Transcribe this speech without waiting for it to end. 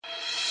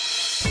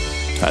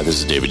Hi, this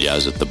is David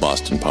Yaz at the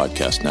Boston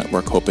Podcast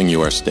Network, hoping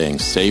you are staying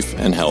safe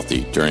and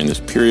healthy during this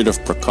period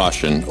of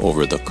precaution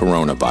over the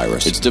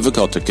coronavirus. It's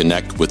difficult to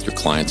connect with your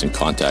clients and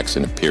contacts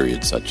in a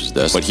period such as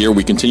this, but here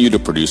we continue to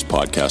produce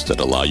podcasts that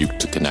allow you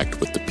to connect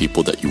with the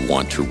people that you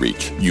want to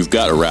reach. You've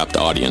got a wrapped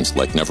audience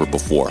like never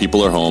before.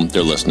 People are home,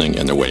 they're listening,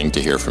 and they're waiting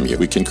to hear from you.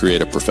 We can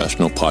create a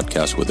professional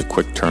podcast with a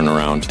quick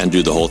turnaround and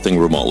do the whole thing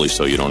remotely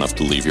so you don't have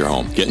to leave your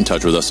home. Get in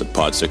touch with us at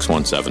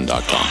pod617.com.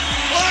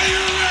 Are you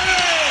ready?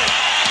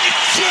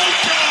 It's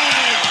showtime!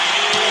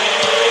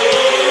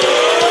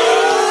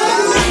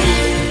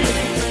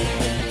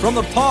 From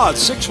the Pod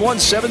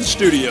 617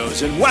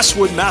 studios in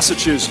Westwood,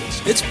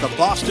 Massachusetts, it's the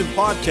Boston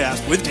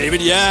Podcast with David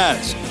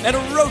Yaz and a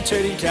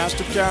rotating cast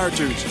of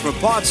characters from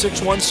Pod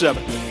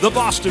 617, the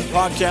Boston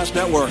Podcast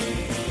Network.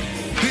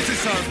 This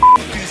is our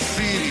fucking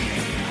city.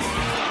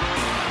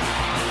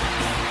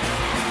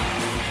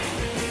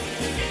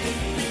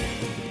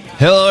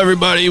 Hello,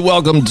 everybody.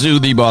 Welcome to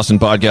the Boston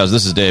Podcast.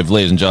 This is Dave.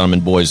 Ladies and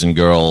gentlemen, boys and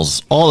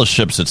girls, all the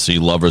ships at sea,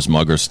 lovers,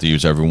 muggers,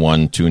 thieves,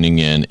 everyone tuning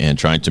in and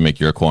trying to make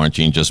your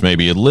quarantine just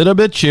maybe a little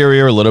bit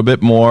cheerier, a little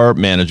bit more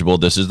manageable.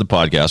 This is the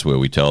podcast where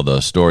we tell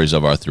the stories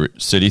of our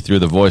city through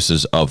the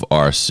voices of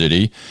our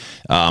city.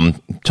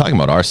 Talking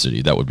about our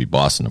city, that would be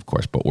Boston, of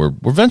course, but we're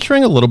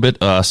venturing a little bit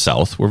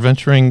south. We're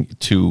venturing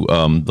to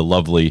the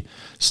lovely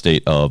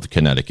state of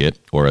Connecticut,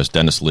 or as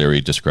Dennis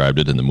Leary described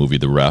it in the movie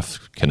The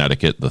Ref,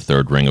 Connecticut, the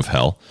third ring of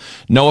hell.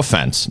 No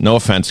offense,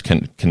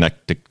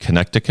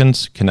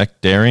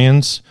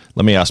 Connectarians.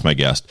 Let me ask my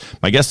guest.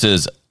 My guest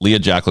is Leigha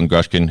Jaclynn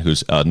Grushkin,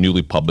 who's a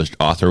newly published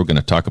author. We're going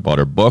to talk about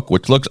her book,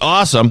 which looks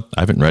awesome.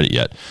 I haven't read it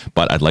yet,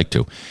 but I'd like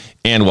to.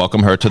 And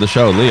welcome her to the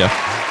show, Leigha.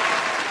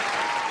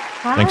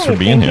 Hi, thanks for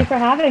being here. Thank you for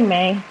having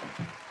me.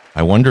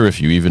 I wonder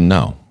if you even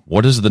know,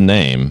 what is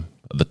the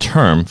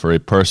term for a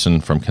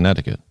person from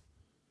Connecticut?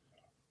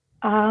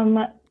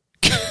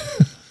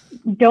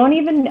 Don't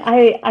even,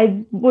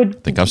 I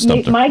would think I've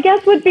stumped her. My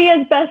guess would be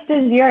as best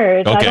as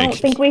yours. Okay. I don't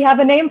think we have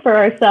a name for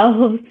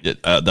ourselves.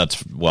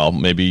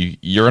 Maybe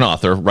you're an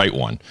author, write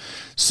one.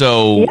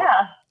 So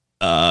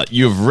Yeah.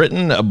 You've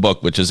written a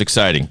book, which is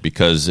exciting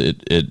because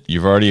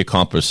you've already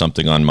accomplished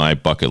something on my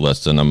bucket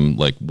list, and I'm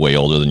like way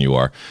older than you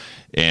are.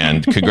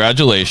 And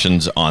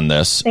congratulations on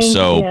this. Thank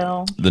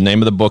you. The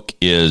name of the book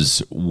is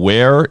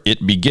Where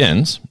It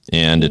Begins,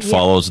 and it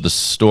follows the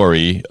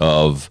story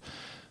of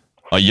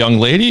a young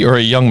lady or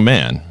a young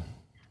man?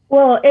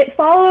 Well, it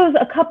follows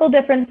a couple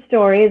different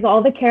stories.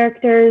 All the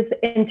characters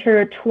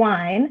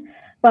intertwine,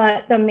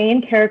 but the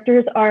main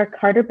characters are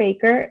Carter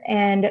Baker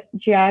and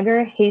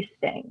Jagger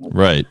Hastings.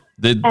 Right.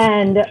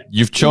 And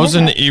you've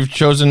chosen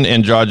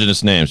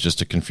androgynous names just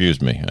to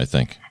confuse me, I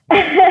think.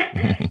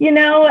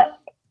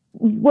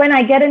 When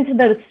I get into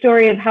the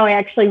story of how I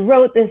actually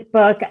wrote this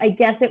book, I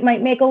guess it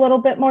might make a little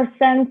bit more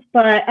sense.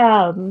 But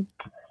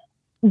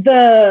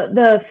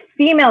the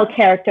female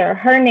character,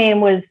 her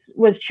name was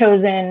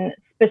chosen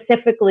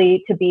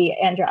specifically to be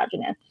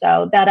androgynous.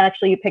 So that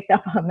actually you picked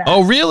up on that.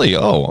 Oh, really?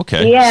 Oh,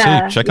 okay.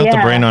 Yeah. See, check out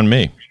the brain on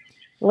me.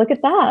 Look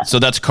at that. So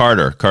that's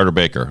Carter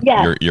Baker.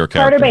 Yeah. Your character.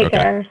 Carter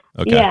Baker.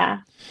 Okay.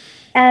 Yeah.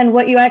 And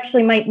what you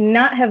actually might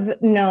not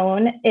have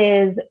known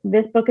is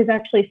this book is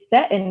actually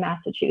set in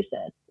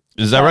Massachusetts.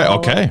 Is that right?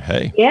 Okay.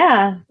 Hey.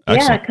 Yeah.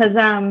 Excellent. Yeah. Because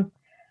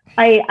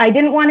I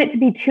didn't want it to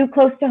be too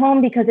close to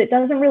home because it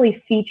doesn't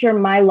really feature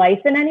my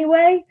life in any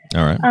way.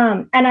 All right.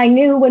 And I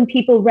knew when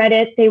people read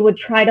it, they would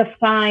try to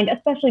find,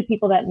 especially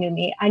people that knew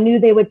me, I knew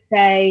they would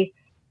say,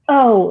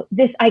 oh,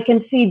 I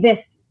can see this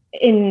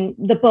in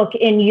the book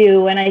in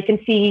you. And I can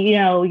see,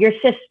 your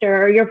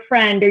sister or your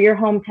friend or your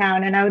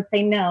hometown. And I would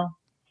say, no,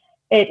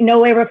 it no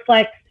way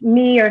reflects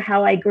me or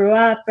how I grew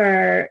up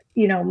or,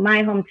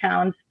 my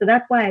hometown. So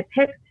that's why I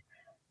picked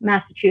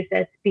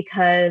Massachusetts,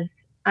 because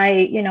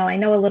I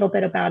know a little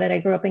bit about it. I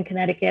grew up in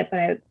Connecticut, but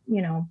I,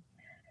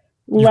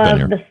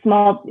 love the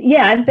small,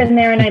 I've been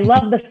there, and I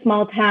love the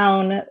small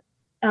town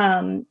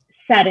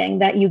setting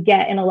that you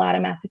get in a lot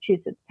of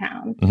Massachusetts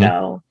towns. Mm-hmm.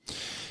 So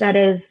that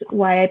is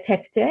why I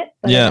picked it,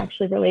 but it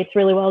actually relates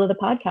really well to the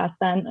podcast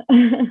then.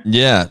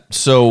 Yeah.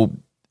 So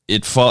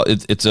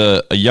it's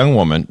a young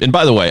woman. And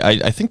by the way,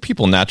 I think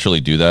people naturally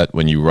do that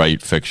when you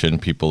write fiction.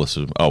 People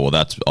assume, oh, well,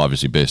 that's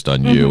obviously based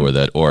on you,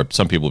 or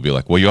some people will be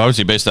like, well, you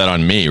obviously based that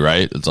on me,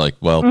 right? It's like,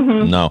 well,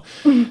 no.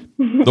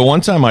 The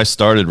one time I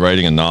started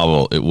writing a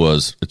novel,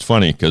 it's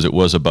funny because it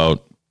was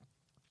about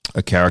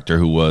a character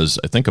who was,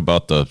 I think,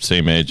 about the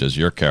same age as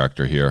your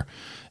character here.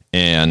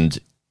 And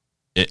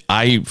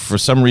I, for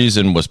some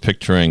reason, was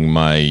picturing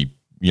my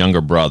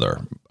younger brother.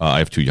 I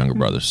have two younger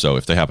brothers, so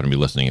if they happen to be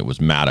listening, it was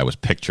Matt I was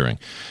picturing.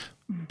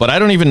 But I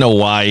don't even know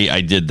why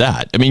I did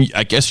that. I mean,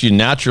 I guess you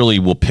naturally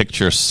will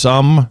picture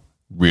some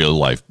real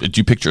life. Did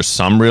you picture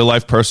some real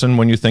life person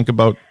when you think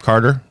about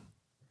Carter?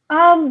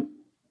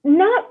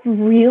 Not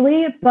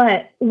really,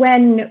 but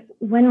when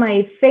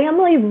my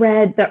family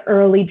read the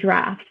early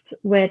draft,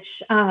 which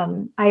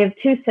I have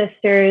two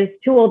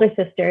older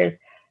sisters.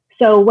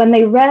 So when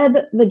they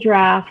read the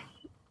draft,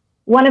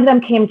 one of them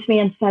came to me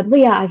and said,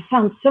 Leigha, I've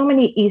found so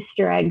many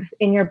Easter eggs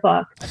in your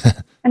book.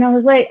 And I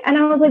was like,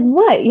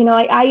 what? You know,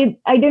 I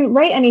didn't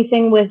write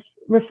anything with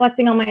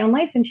reflecting on my own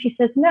life. And she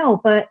says, no,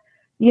 but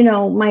you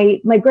know,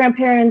 my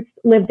grandparents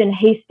lived in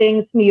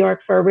Hastings, New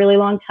York for a really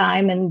long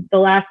time. And the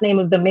last name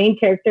of the main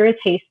character is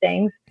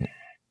Hastings,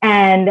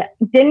 and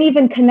didn't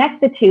even connect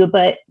the two.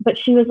 But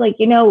she was like,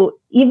 you know,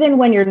 even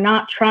when you're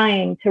not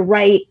trying to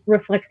write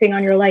reflecting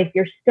on your life,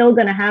 you're still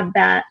going to have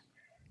that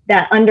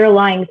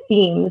underlying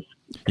themes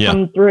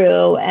come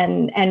through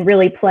and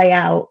really play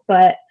out.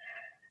 But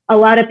a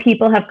lot of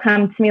people have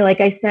come to me,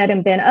 like I said,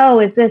 and been, oh,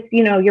 is this,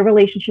 you know, your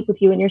relationship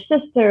with you and your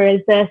sister? Is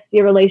this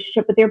your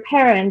relationship with your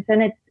parents?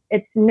 And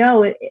it's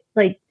no,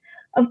 like,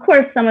 of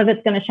course, some of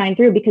it's going to shine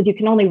through because you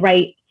can only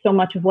write so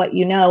much of what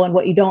you know and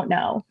what you don't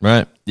know.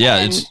 Right.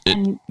 Yeah.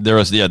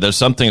 There's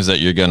some things that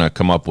you're going to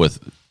come up with,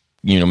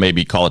 you know,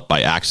 maybe call it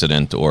by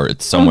accident, or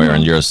it's somewhere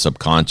in your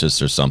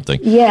subconscious or something.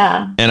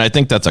 Yeah. And I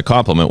think that's a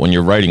compliment. When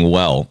you're writing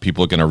well,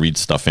 people are going to read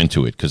stuff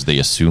into it because they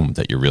assume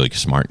that you're really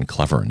smart and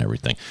clever and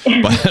everything.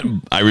 But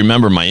I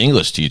remember my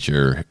English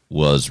teacher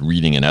was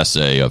reading an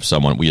essay of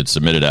someone. We had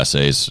submitted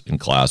essays in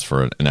class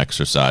for an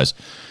exercise.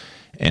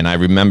 And I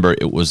remember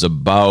it was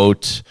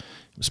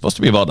supposed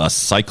to be about a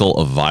cycle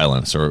of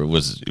violence, or it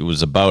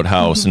was about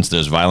how since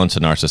there's violence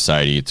in our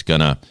society, it's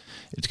gonna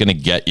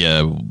get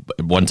you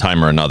one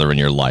time or another in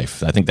your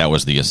life. I think that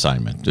was the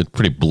assignment. It's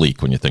pretty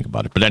bleak when you think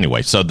about it. But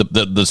anyway, so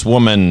this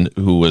woman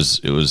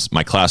it was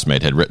my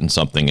classmate had written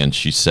something, and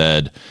she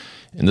said,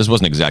 and this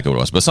wasn't exactly what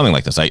it was, but something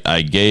like this.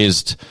 I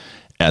gazed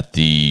at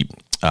the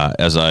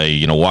as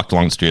I walked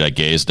along the street, I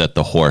gazed at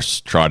the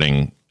horse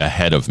trotting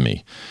ahead of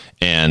me,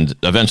 and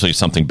eventually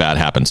something bad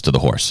happens to the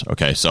horse.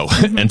 Okay, so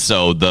and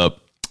so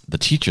the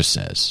teacher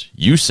says,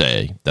 you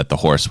say that the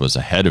horse was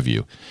ahead of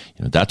you.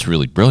 That's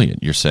really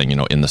brilliant. You're saying,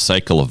 in the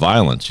cycle of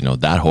violence,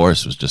 that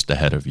horse was just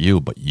ahead of you,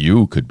 but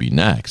you could be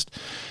next.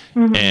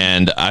 Mm-hmm.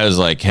 And I was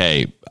like,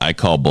 hey, I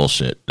call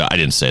bullshit. I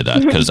didn't say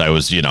that because I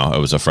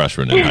was a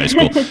freshman in high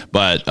school.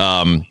 But,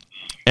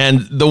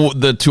 and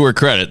the to her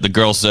credit, the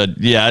girl said,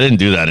 yeah, I didn't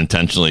do that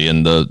intentionally.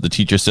 And the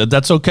teacher said,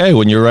 that's okay.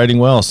 When you're writing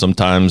well,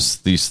 sometimes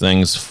these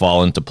things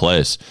fall into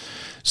place.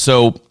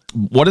 So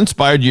what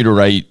inspired you to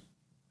write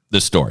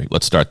this story?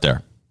 Let's start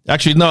there.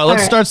 Actually, no,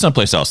 let's start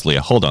someplace else, Leigha.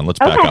 Hold on. Let's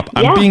back up.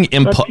 I'm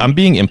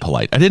being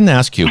impolite. I didn't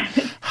ask you,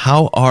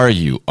 how are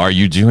you? Are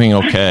you doing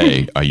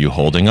okay? Are you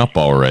holding up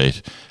all right?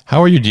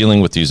 How are you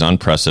dealing with these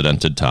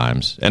unprecedented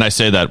times? And I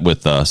say that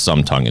with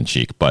some tongue in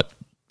cheek, but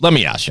let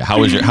me ask you,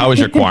 how is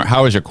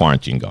your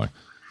quarantine going?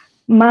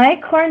 My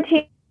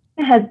quarantine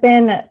has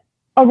been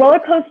a roller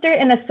coaster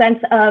in the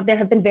sense of there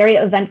have been very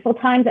eventful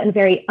times and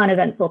very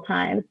uneventful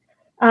times.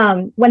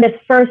 When this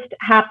first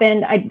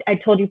happened, I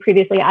told you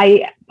previously,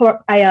 I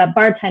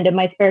bartended in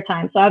my spare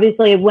time. So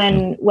obviously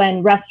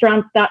when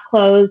restaurants got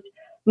closed,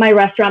 my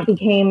restaurant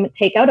became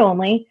takeout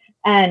only.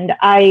 And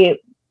I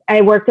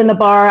worked in the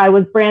bar. I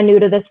was brand new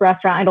to this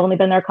restaurant. I'd only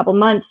been there a couple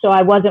months. So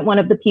I wasn't one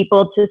of the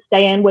people to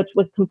stay in, which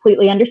was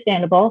completely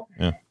understandable.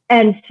 Yeah.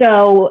 And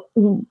so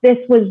this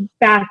was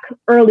back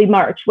early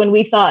March when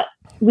we thought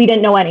we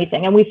didn't know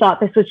anything. And we thought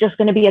this was just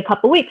going to be a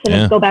couple weeks and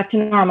it'd go back to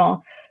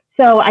normal.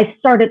 So I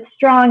started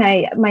strong.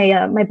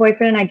 My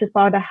boyfriend and I just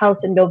bought a house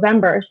in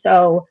November.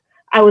 So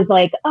I was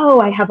like, oh,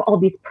 I have all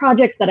these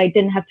projects that I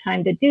didn't have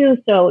time to do.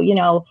 So,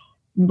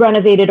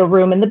 renovated a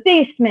room in the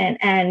basement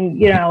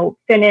and,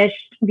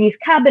 finished these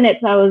cabinets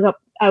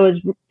I was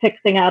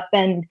fixing up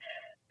and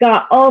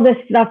got all this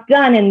stuff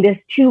done in this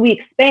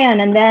 2-week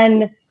span. And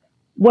then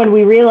when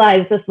we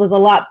realized this was a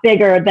lot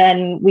bigger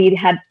than we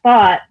had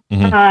thought,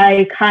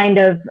 I kind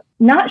of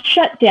not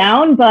shut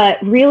down, but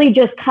really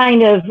just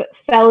kind of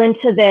fell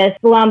into this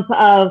slump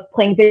of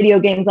playing video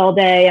games all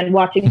day and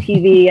watching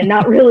TV and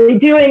not really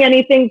doing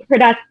anything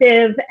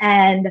productive.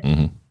 And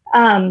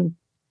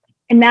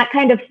in that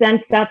kind of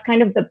sense, that's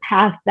kind of the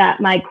path that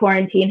my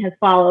quarantine has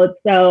followed.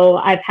 So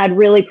I've had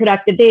really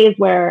productive days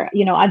where,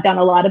 I've done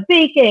a lot of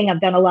baking,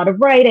 I've done a lot of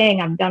writing,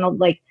 I've done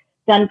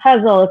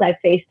puzzles, I've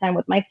FaceTime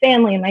with my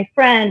family and my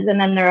friends. And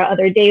then there are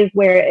other days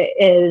where it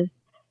is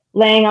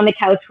laying on the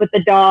couch with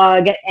the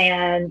dog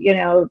and,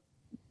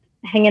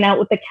 hanging out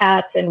with the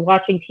cats and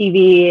watching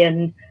TV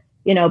and,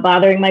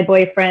 bothering my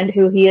boyfriend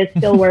who he is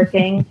still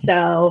working.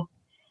 So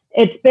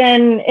it's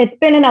been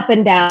an up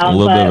and down,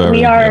 but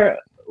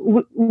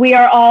we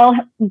are all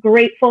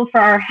grateful for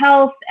our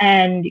health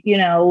and,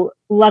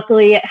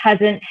 luckily it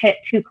hasn't hit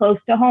too close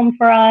to home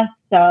for us.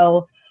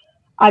 So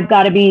I've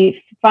got to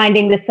be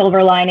finding the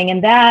silver lining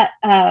in that.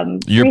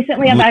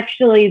 Recently, I've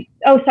actually...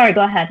 Oh, sorry,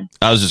 go ahead.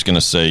 I was just going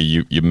to say,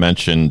 you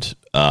mentioned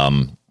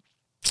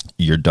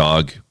your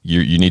dog.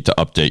 You need to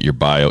update your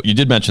bio. You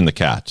did mention the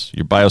cats.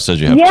 Your bio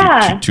says you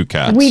have two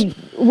cats.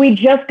 We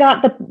just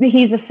got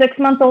he's a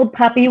 6-month-old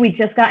puppy. We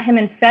just got him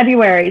in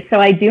February,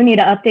 so I do need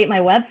to update my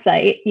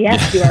website.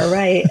 Yes, you are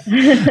right.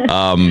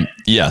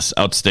 Yes,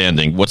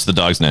 outstanding. What's the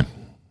dog's name?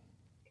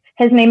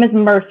 His name is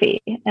Murphy,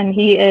 and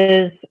he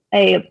is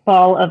a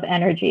ball of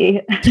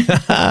energy.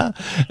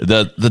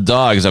 The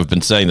dogs, I've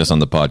been saying this on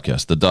the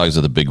podcast, the dogs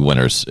are the big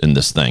winners in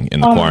this thing,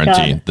 in the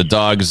quarantine. The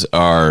dogs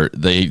are,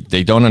 they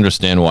don't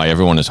understand why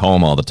everyone is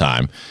home all the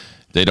time.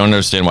 They don't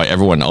understand why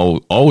everyone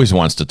always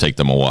wants to take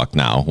them a walk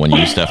now, when you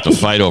used to have to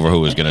fight over who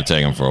was going to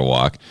take them for a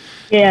walk.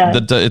 Yeah.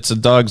 It's a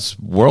dog's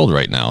world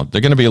right now.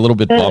 They're going to be a little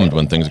bit bummed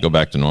when things go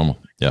back to normal.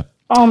 Yeah.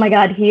 Oh my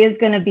God, he is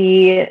going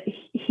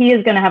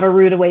to have a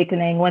rude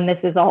awakening when this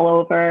is all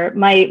over.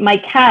 My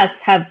cats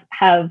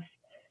have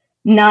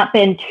not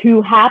been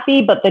too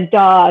happy, but the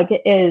dog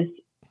is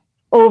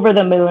over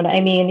the moon. I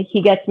mean,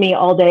 he gets me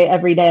all day,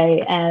 every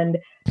day. And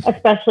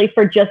especially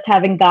for just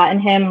having gotten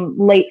him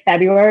late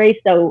February.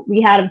 So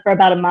we had him for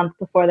about a month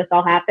before this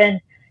all happened.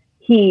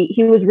 We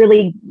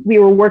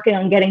were working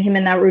on getting him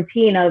in that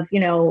routine of,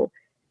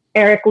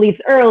 Eric leaves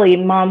early,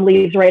 mom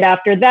leaves right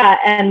after that.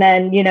 And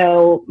then,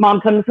 mom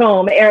comes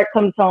home, Eric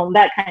comes home,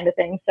 that kind of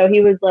thing. So he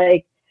was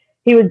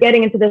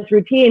getting into this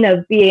routine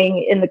of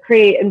being in the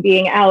crate and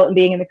being out and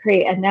being in the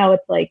crate. And now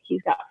it's like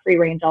he's got free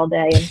range all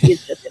day and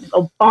he's just going to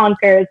go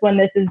bonkers when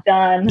this is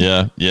done.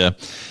 Yeah, yeah.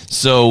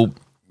 So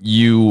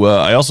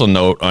I also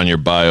note on your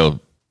bio,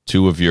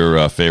 two of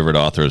your favorite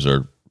authors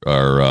are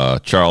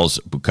Charles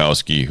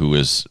Bukowski, who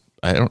is,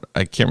 I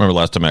can't remember the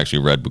last time I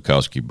actually read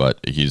Bukowski, but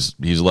he's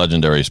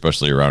legendary,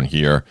 especially around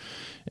here.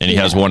 And he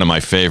has one of my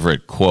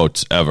favorite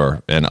quotes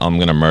ever, and I'm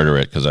going to murder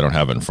it because I don't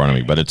have it in front of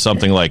me. But it's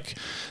something like,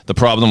 the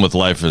problem with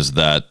life is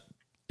that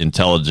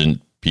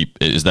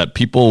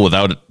people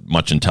without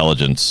much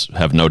intelligence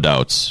have no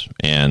doubts,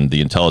 and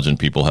the intelligent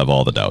people have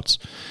all the doubts.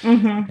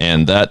 Mm-hmm.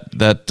 And that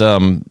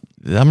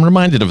I'm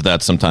reminded of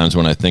that sometimes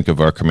when I think of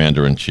our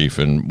commander-in-chief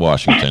in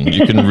Washington.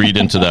 You can read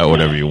into that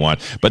whatever you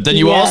want. But then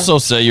you also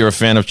say you're a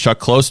fan of Chuck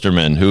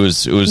Klosterman, who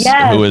is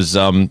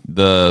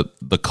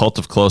the cult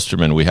of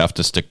Klosterman. We have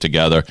to stick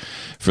together.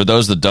 For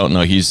those that don't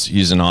know,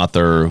 he's an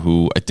author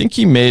who I think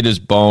he made his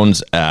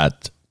bones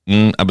at,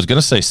 I was going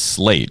to say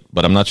Slate,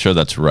 but I'm not sure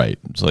that's right.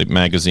 Slate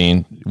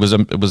magazine. It was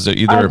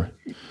either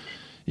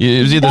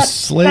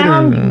Slate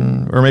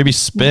or maybe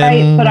Spin.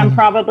 Right, but I'm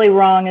probably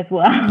wrong as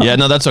well. Yeah,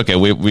 no, that's okay.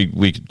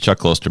 We Chuck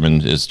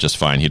Klosterman is just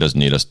fine. He doesn't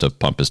need us to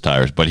pump his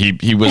tires. But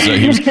he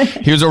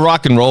was a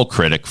rock and roll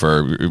critic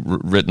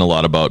written a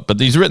lot about. But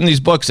he's written these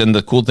books, and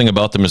the cool thing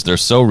about them is they're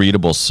so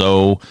readable,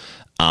 so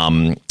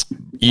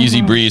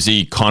easy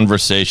breezy,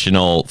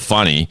 conversational,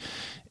 funny.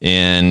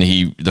 And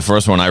the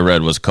first one I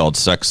read was called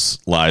Sex,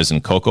 Lies,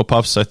 and Cocoa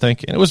Puffs, I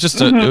think. And it was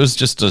just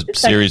a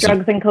series of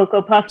Drugs and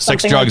Cocoa Puffs.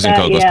 Sex, Drugs, and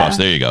Cocoa Puffs.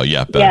 There you go.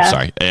 Yeah,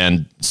 sorry.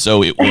 And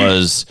so it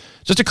was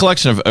just a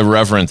collection of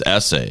irreverent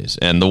essays.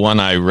 And the one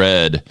I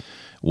read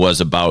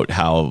was about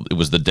how it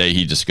was the day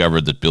he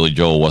discovered that Billy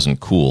Joel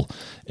wasn't cool.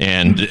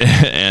 And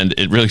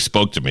it really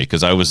spoke to me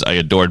because I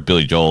adored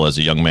Billy Joel as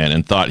a young man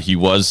and thought he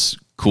was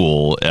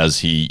cool as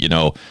he,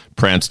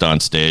 pranced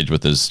on stage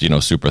with his,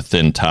 super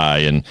thin tie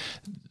and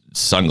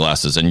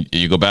sunglasses, and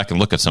you go back and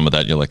look at some of that,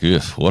 and you're like,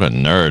 what a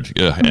nerd.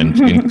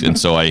 And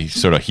so I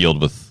sort of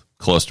healed with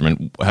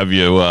Klosterman. Have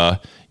you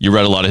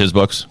read a lot of his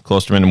books,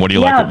 Klosterman, and what do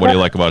you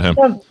like about him?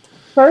 The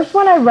first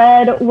one I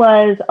read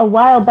was a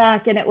while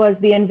back, and it was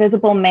The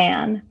Invisible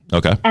Man.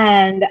 Okay.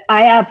 And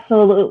I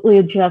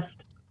absolutely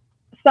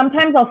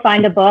sometimes I'll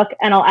find a book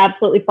and I'll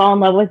absolutely fall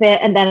in love with it,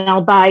 and then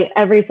I'll buy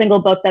every single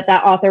book that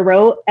author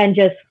wrote and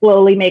just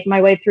slowly make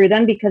my way through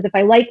them, because if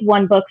I like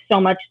one book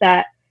so much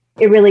that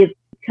it really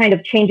kind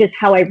of changes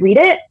how I read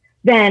it,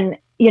 then,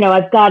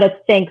 I've got to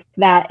think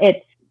that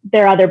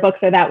their other books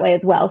are that way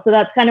as well. So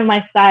that's kind of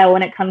my style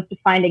when it comes to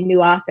finding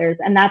new authors.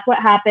 And that's what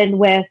happened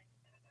with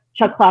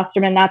Chuck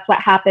Klosterman. That's what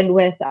happened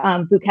with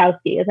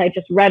Bukowski, is I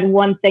just read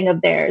one thing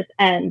of theirs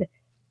and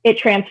it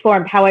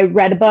transformed how I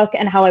read a book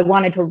and how I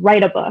wanted to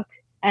write a book.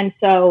 And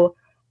so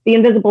The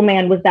Invisible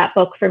Man was that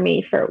book for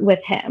me with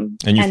him.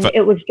 And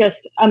it was just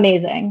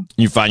amazing.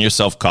 You find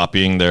yourself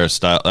copying their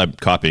style.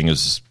 Copying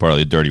is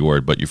probably a dirty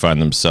word, but you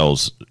find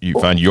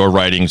your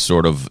writing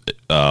sort of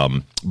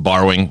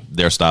borrowing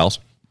their styles?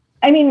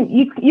 I mean,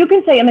 you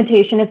can say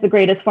imitation is the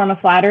greatest form of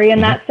flattery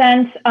in that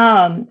sense.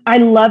 I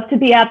love to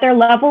be at their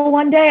level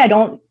one day. I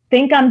don't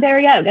think I'm there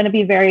yet. I'm going to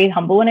be very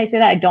humble when I say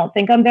that. I don't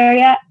think I'm there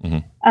yet.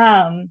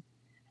 Mm-hmm.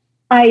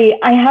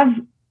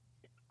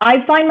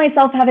 I find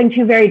myself having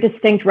two very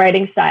distinct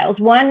writing styles.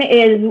 One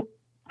is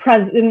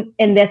present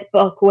in this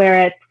book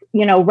where it's,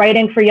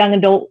 writing for young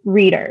adult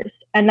readers.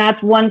 And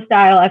that's one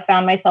style I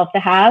found myself to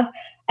have.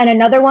 And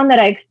another one that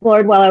I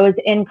explored while I was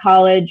in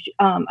college,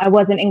 I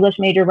was an English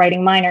major,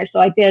 writing minor. So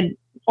I did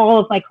all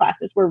of my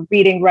classes were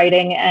reading,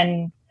 writing,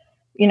 and,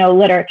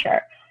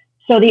 literature.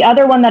 So the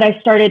other one that I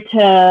started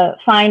to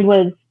find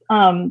was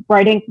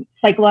writing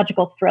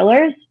psychological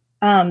thrillers.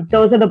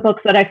 Those are the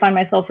books that I find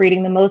myself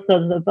reading the most.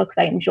 Those are the books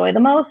I enjoy the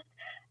most.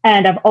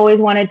 And I've always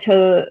wanted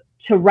to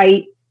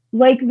write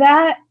like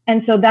that.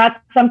 And so that's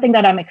something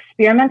that I'm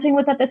experimenting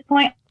with at this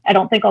point. I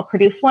don't think I'll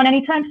produce one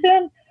anytime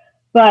soon.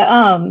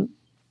 But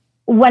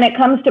when it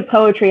comes to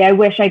poetry, I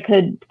wish I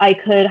could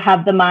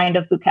have the mind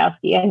of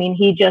Bukowski. I mean,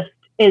 he just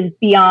is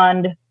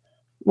beyond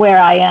where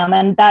I am.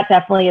 And that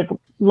definitely is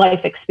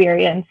life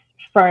experience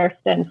first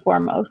and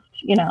foremost.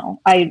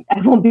 I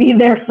will be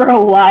there for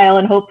a while,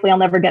 and hopefully I'll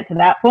never get to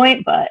that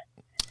point. But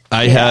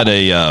I had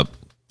a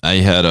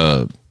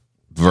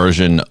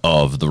version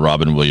of the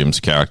Robin Williams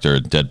character,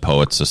 Dead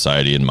Poets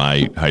Society, in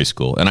my high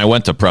school. And I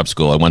went to prep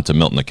school. I went to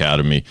Milton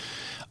Academy.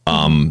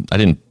 I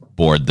didn't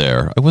board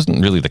there. I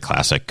wasn't really the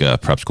classic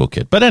prep school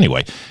kid. But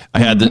anyway, I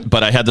had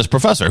this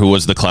professor who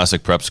was the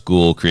classic prep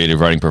school creative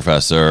writing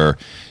professor.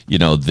 You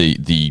know,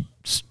 the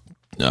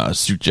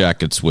suit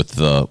jackets with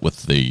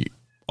the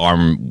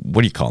arm,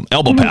 what do you call them?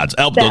 Elbow pads.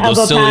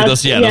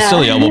 Those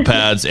silly elbow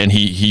pads. And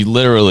he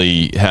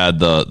literally had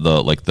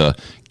the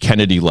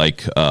Kennedy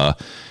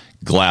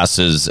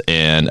glasses,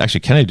 and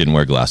actually Kennedy didn't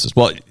wear glasses.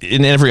 Well,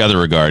 in every other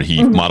regard,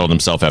 he modeled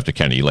himself after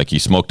Kennedy. Like, he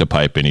smoked a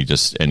pipe and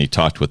he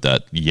talked with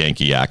that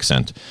Yankee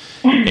accent.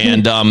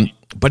 And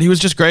but he was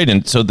just great.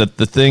 And so that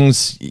the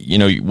things, you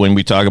know, when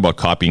we talk about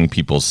copying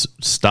people's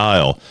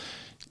style,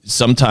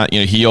 sometimes, you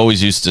know, he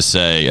always used to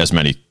say, as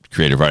many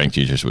creative writing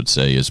teachers would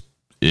say,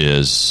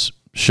 is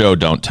show,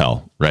 don't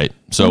tell, right?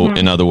 So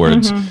in other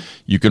words,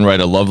 you can write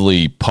a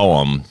lovely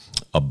poem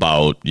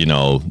about, you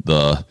know,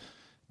 the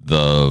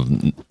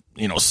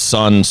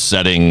sun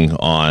setting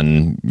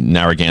on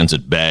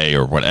Narragansett Bay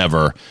or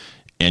whatever,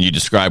 and you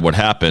describe what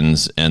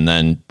happens,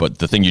 but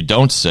the thing you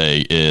don't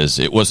say is,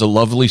 it was a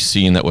lovely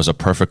scene that was a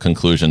perfect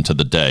conclusion to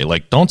the day.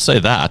 Like, don't say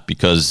that,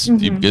 because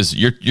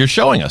you're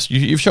showing us,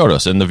 you've showed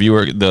us, and the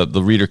viewer,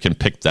 the reader can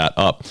pick that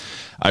up.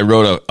 I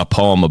wrote a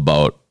poem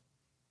about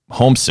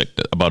homesick,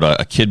 about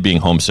a kid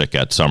being homesick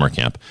at summer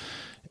camp,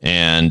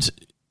 and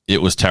it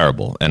was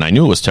terrible, and I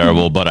knew it was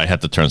terrible, but I had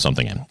to turn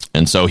something in.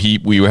 And so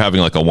we were having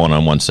like a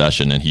one-on-one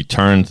session, and he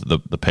turned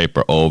the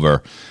paper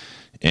over,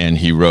 and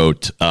he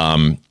wrote,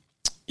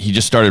 he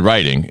just started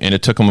writing, and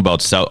it took him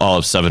about all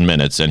of 7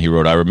 minutes. And he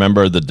wrote, I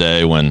remember the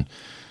day when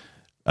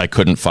I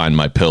couldn't find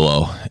my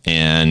pillow,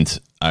 and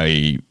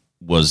I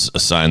was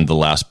assigned the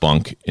last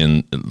bunk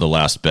in the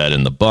last bed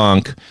in the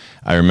bunk.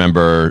 I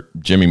remember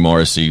Jimmy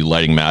Morrissey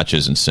lighting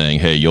matches and saying,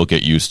 hey, you'll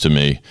get used to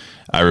me.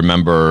 I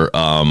remember,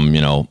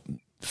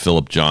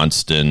 Philip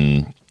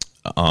Johnston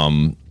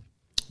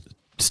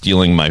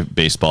stealing my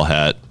baseball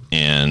hat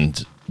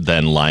and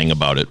then lying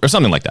about it, or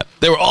something like that.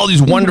 There were all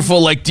these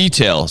wonderful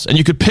details, and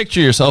you could picture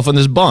yourself in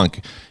this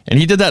bunk, and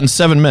he did that in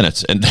 7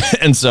 minutes.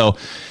 And so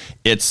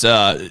it's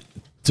to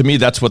me,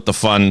 that's what the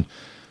fun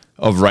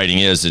of writing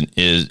is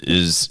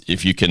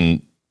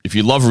if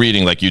you love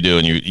reading like you do,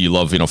 and you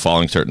love,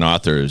 following certain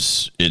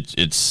authors,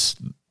 it's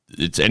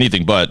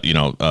anything but,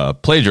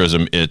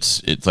 plagiarism.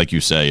 It's like you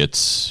say,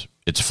 it's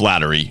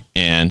flattery,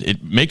 and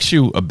it makes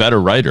you a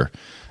better writer.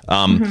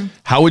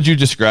 How would you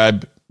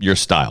describe your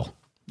style,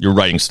 your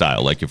writing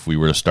style? Like, if I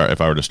were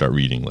to start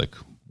reading, like,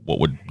 what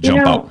would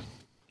jump out?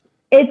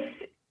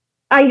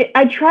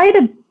 I try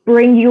to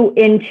bring you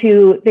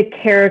into the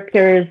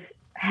character's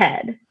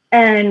head.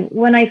 And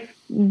when I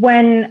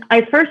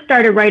first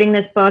started writing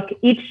this book,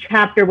 each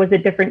chapter was a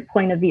different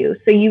point of view.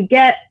 So you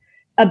get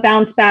a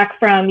bounce back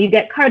you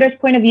get Carter's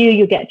point of view,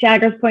 you get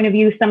Jagger's point of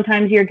view.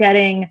 Sometimes you're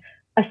getting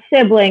a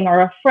sibling or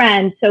a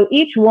friend. So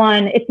each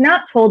one, it's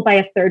not told by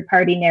a third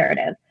party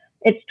narrative.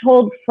 It's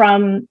told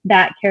from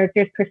that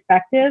character's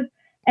perspective.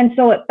 And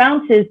so it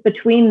bounces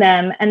between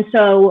them. And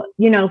so,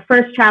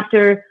 first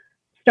chapter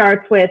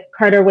starts with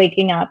Carter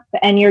waking up,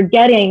 and you're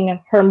getting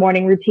her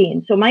morning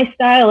routine. So my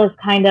style is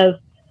kind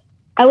of,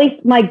 at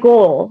least my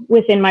goal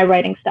within my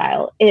writing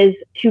style, is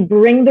to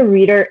bring the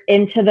reader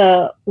into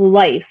the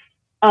life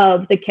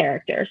of the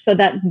character, so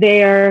that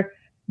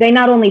they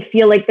not only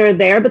feel like they're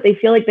there, but they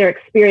feel like they're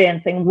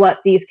experiencing what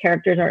these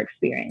characters are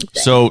experiencing.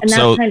 And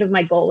that's kind of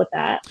my goal with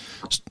that.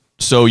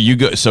 So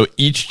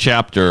each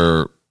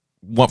chapter,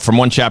 from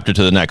one chapter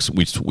to the next,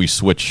 we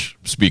switch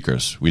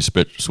speakers, we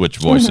switch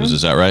voices.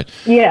 Is that right?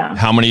 Yeah.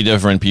 How many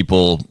different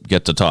people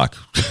get to talk?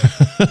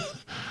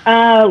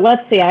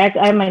 Let's see. I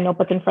have my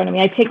notebook in front of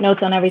me. I take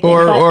notes on everything.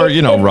 Or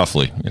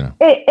roughly.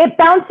 It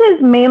bounces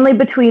mainly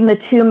between the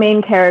two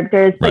main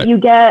characters, but you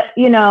get,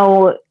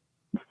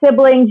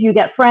 siblings, you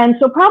get friends.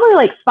 So probably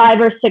like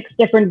 5 or 6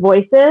 different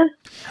voices.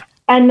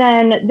 And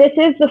then this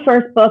is the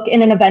first book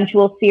in an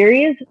eventual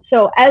series.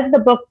 So as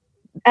the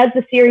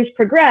series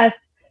progresses,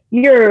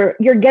 you're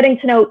getting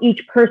to know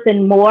each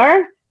person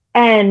more,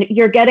 and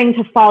you're getting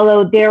to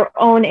follow their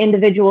own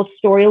individual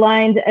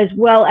storylines, as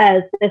well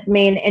as this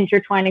main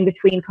intertwining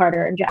between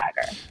Carter and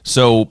Jagger.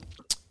 So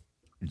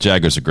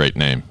Jagger's a great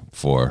name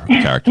for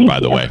a character, by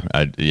the way.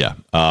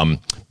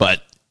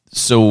 But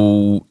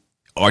so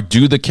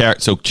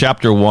so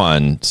chapter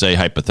 1, say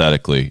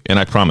hypothetically, and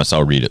I promise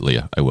I'll read it,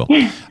 Leah. I will.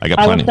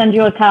 I will send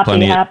you a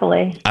copy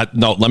happily.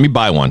 No, let me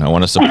buy one. I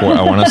want to support.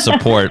 I want to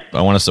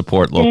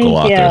support local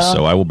authors.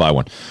 So I will buy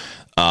one.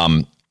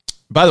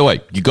 By the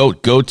way, you go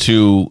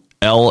to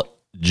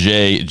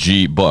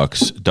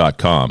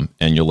ljgbooks.com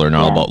and you'll learn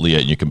all about Leah,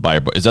 and you can buy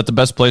her book. Is that the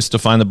best place to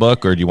find the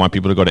book, or do you want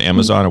people to go to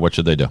Amazon, or what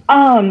should they do?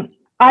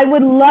 I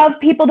would love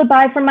people to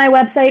buy from my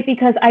website,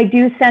 because I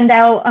do send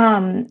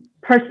out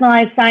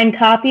personalized signed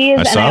copies,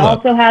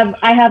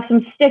 I have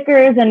some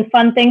stickers and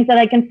fun things that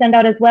I can send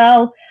out as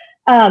well.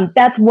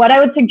 That's what I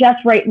would suggest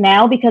right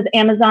now, because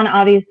Amazon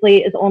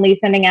obviously is only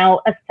sending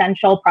out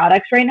essential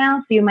products right now,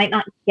 so you might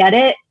not get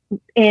it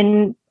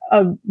in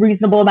a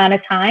reasonable amount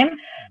of time.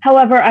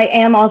 However, I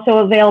am also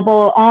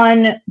available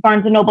on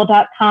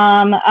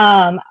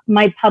barnesandnoble.com.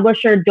 My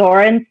publisher,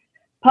 Dorrance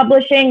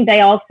Publishing,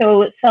 they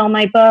also sell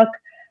my book.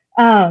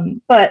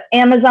 But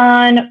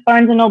Amazon,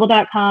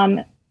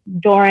 barnesandnoble.com,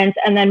 Dorrance,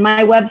 and then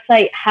my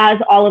website has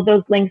all of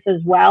those links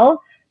as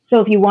well. So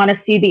if you want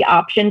to see the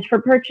options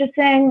for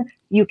purchasing,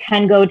 you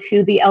can go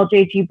to the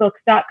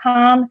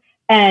ljgbooks.com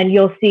and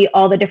you'll see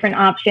all the different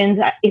options.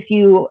 If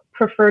you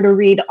prefer to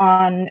read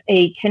on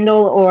a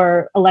Kindle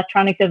or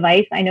electronic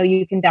device, I know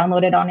you can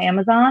download it on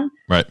Amazon.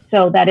 Right.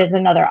 So that is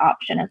another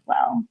option as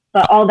well.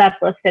 But all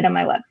that's listed on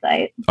my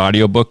website.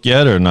 Audiobook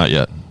yet or not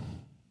yet?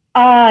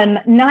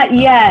 Not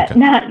yet. Okay.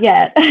 Not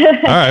yet. All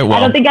right. Well,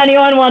 I don't think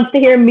anyone wants to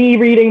hear me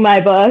reading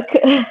my book.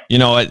 You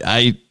know,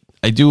 I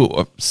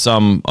do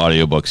some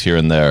audiobooks here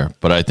and there,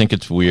 but I think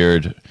it's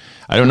weird.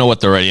 I don't know what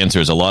the right answer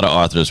is. A lot of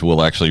authors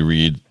will actually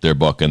read their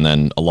book and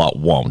then a lot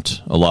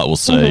won't. A lot will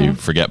say,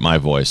 forget my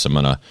voice. I'm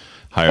going to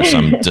hire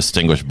some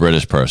distinguished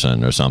British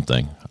person or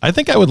something. I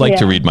think I would like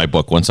to read my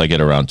book once I get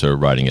around to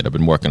writing it. I've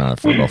been working on it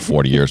for about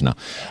 40 years now.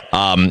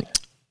 Again,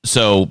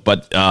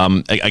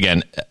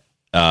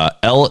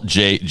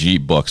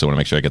 LJG Books. I want to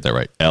make sure I get that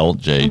right.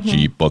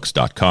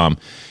 LJGbooks.com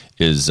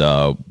is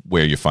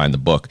where you find the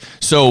book.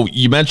 So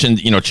you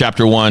mentioned,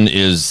 chapter 1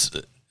 is,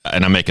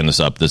 and I'm making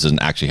this up, this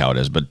isn't actually how it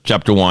is, but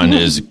chapter 1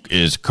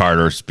 is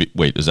Carter.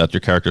 Wait, is that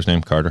your character's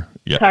name? Carter?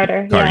 Yeah.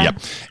 Carter, yeah.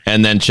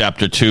 And then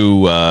chapter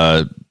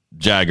 2,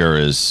 Jagger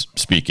is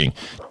speaking.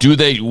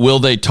 Will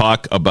they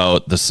talk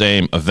about the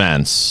same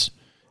events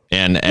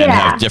and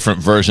have different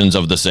versions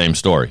of the same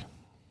story?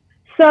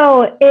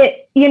 So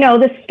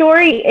the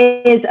story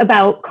is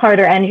about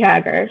Carter and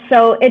Jagger.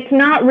 So it's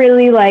not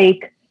really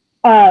like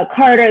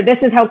Carter, this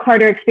is how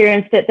Carter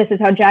experienced it, this is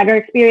how Jagger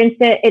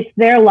experienced it. It's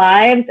their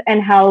lives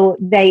and how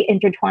they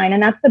intertwine.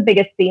 And that's the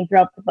biggest theme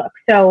throughout the book.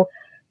 So,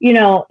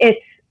 it's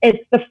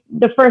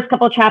the first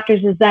couple of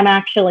chapters is them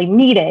actually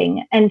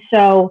meeting. And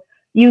so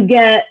you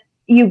get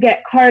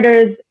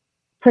Carter's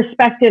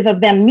perspective of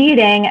them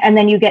meeting, and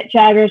then you get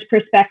Jagger's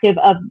perspective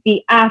of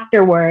the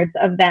afterwards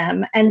of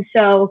them. And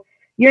so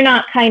you're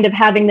not kind of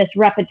having this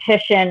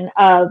repetition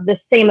of the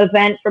same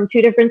event from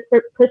two different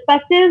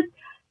perspectives,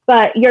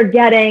 but you're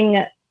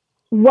getting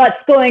what's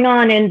going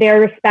on in their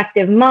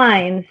respective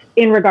minds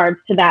in regards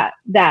to that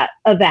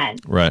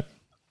event. Right.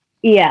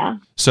 Yeah.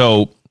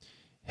 So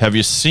have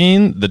you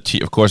seen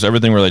of course,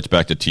 everything relates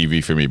back to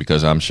TV for me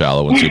because I'm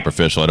shallow and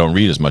superficial. I don't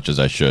read as much as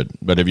I should.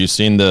 But have you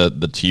seen the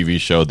TV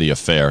show, The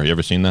Affair? You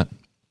ever seen that?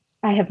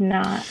 I have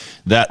not.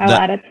 I'll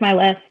add it to my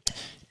list.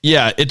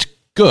 Yeah, it's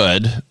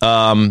good.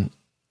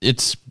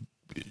 It's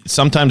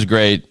sometimes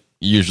great,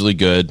 usually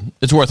good.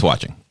 It's worth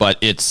watching, but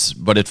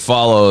it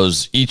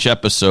follows, each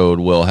episode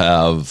will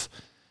have,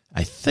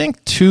 I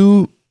think,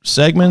 2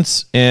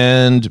 segments,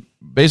 and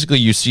basically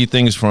you see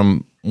things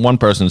from one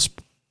person's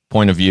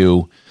point of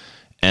view,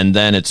 and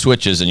then it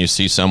switches and you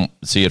see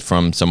it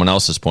from someone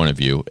else's point of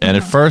view. And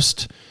at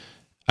first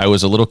I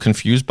was a little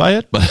confused by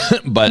it, but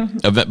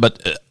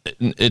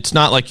it's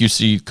not like you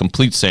see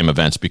complete same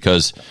events,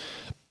 because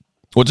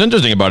what's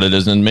interesting about it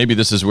is, and maybe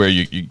this is where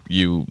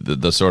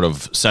the sort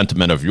of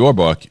sentiment of your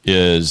book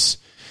is,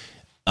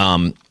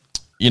 we're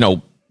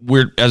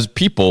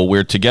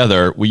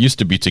together. We used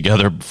to be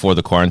together before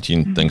the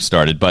quarantine thing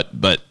started,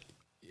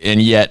 and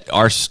yet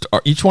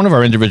each one of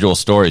our individual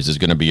stories is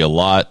going to be a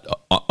lot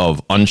of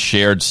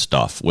unshared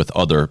stuff with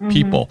other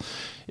people.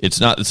 It's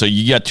not, so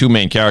you got 2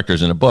 main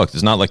characters in a book.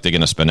 It's not like they're going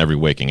to spend every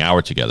waking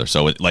hour together.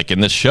 So like in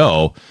this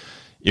show,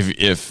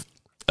 if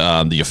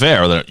The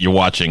Affair that you're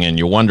watching and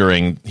you're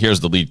wondering,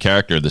 here's the lead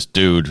character, this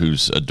dude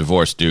who's a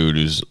divorced dude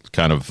who's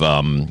kind of,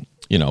 a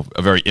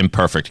very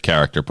imperfect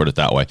character, put it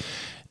that way.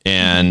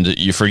 And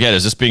you forget,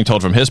 is this being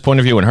told from his point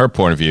of view and her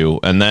point of view?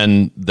 And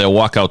then they'll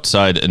walk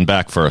outside and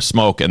back for a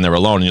smoke and they're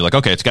alone. And you're like,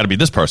 okay, it's got to be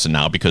this person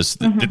now because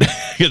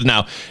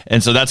now.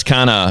 And so that's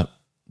kind of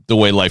the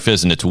way life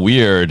is. And it's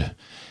weird.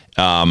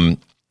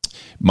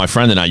 My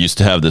friend and I used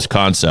to have this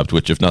concept,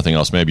 which if nothing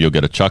else, maybe you'll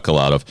get a chuckle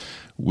out of.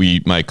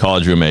 My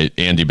college roommate,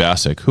 Andy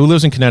Bassick, who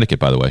lives in Connecticut,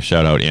 by the way.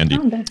 Shout out, Andy.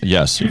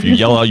 Yes, if you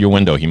yell out your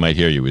window, he might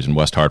hear you. He's in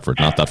West Hartford,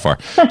 not that far.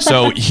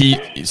 So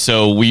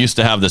we used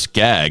to have this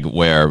gag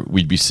where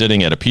we'd be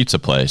sitting at a pizza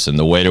place, and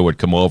the waiter would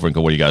come over and go,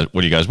 "What do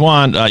you guys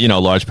want?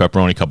 Large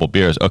pepperoni, couple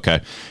beers."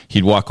 Okay.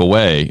 He'd walk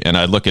away, and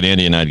I'd look at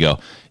Andy and I'd go,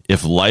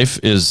 "If life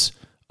is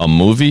a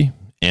movie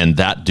and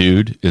that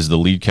dude is the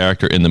lead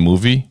character in the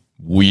movie,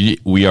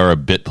 we are a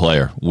bit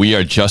player. We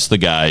are just the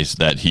guys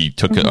that he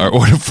took our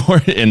order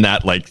for in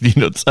that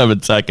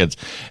 7 seconds."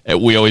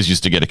 And we always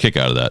used to get a kick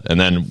out of that. And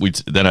then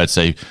I'd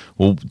say,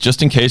 well,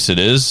 just in case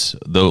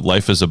the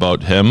life is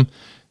about him,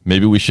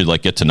 maybe we should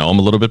get to know him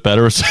a little bit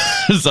better or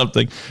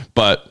something.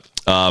 But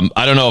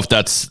I don't know if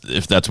that's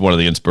one of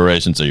the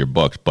inspirations of your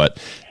book. But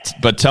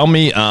tell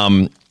me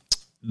why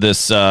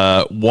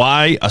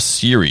a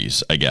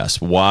series? I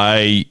guess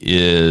why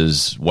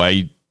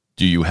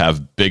do you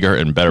have bigger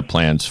and better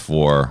plans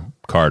for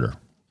Carter?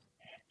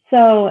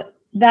 So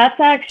that's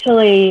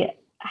actually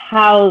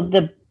how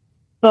the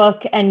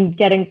book and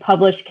getting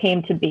published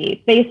came to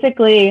be.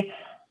 Basically,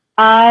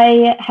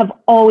 I have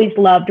always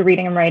loved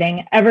reading and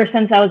writing ever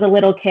since I was a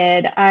little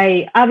kid.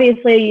 I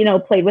obviously,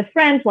 played with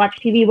friends,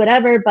 watched TV,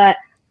 whatever, but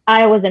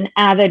I was an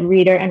avid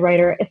reader and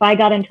writer. If I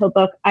got into a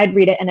book, I'd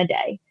read it in a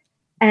day.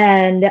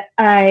 And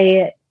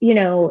I,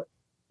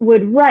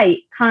 would write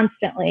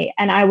constantly,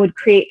 and I would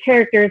create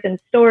characters and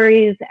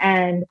stories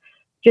and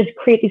just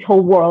create these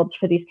whole worlds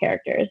for these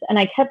characters. And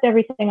I kept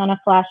everything on a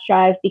flash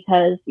drive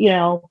because,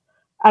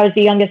 I was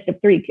the youngest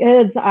of 3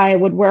 kids. I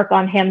would work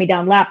on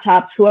hand-me-down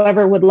laptops.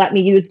 Whoever would let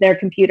me use their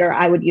computer,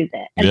 I would use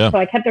it. And so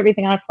I kept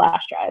everything on a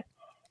flash drive.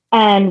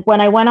 And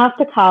when I went off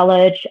to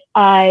college,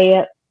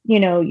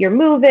 you're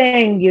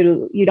moving,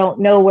 you don't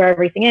know where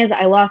everything is.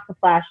 I lost the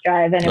flash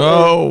drive, and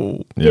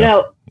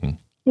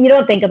you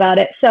don't think about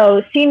it.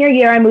 So senior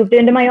year, I moved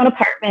into my own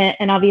apartment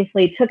and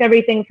obviously took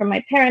everything from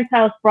my parents'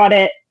 house, brought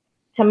it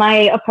to my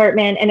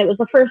apartment, and it was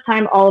the first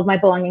time all of my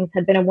belongings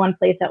had been in one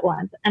place at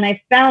once. And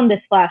I found this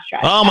flash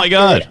drive. Oh my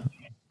God.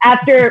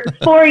 After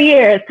 4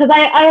 years, because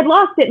I had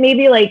lost it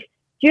maybe like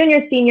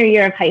junior, senior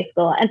year of high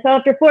school. And so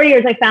after 4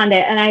 years, I found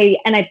it, and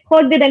I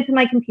plugged it into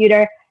my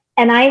computer,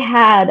 and I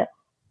had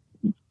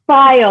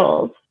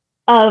files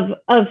of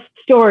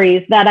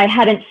stories that I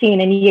hadn't seen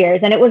in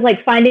years. And it was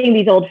like finding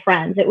these old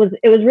friends. It was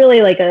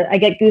really like I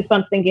get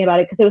goosebumps thinking about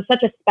it, because it was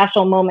such a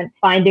special moment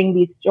finding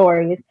these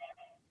stories.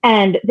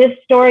 And this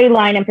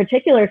storyline in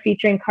particular,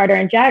 featuring Carter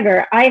and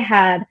Jagger,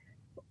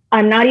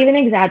 I'm not even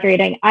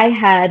exaggerating, I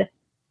had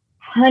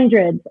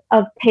hundreds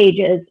of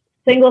pages,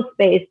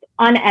 single-spaced,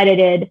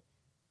 unedited,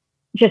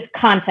 just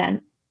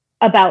content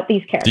about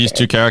these characters. These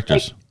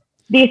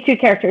two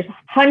characters.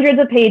 Hundreds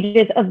of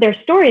pages of their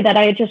story that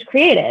I had just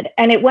created.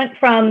 And it went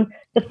from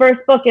the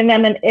first book in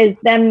them is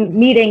them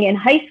meeting in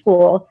high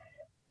school.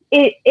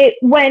 It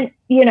went,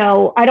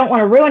 I don't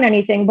want to ruin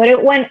anything, but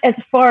it went as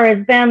far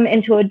as them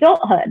into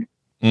adulthood.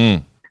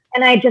 And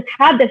I just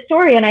had this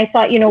story, and I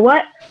thought,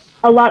 what?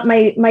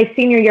 My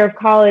senior year of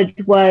college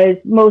was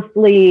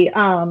mostly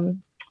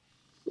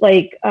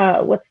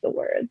what's the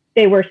word?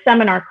 They were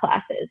seminar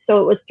classes.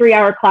 So it was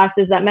 3-hour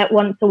classes that met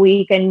once a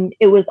week, and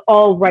it was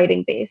all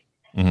writing based.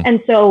 Mm-hmm.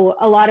 And so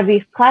a lot of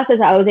these classes,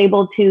 I was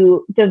able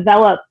to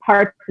develop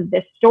parts of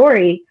this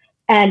story.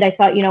 And I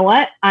thought,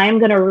 what? I'm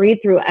going to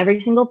read through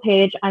every single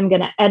page. I'm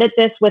going to edit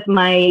this with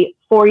my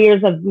 4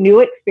 years of new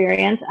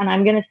experience, and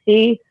I'm going to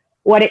see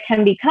what it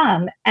can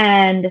become.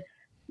 And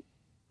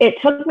it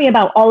took me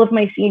about all of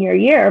my senior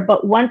year,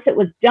 but once it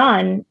was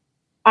done,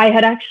 I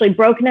had actually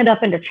broken it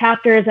up into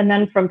chapters, and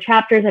then from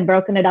chapters, I'd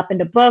broken it up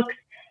into books,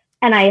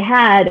 and I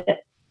had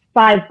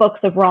 5 books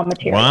of raw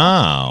material.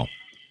 Wow.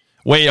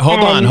 Wait, hold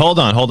on.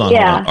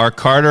 Are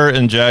Carter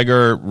and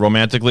Jagger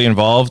romantically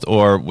involved,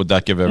 or would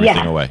that give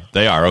everything away?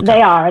 They are. Okay.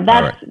 They are.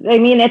 That's. Right. I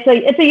mean,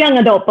 it's a young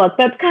adult book.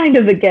 That's kind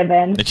of a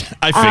given.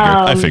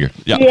 I figured.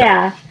 Yeah.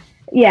 Yeah.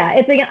 Yeah.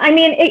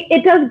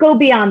 It does go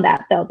beyond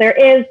that, though. There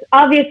is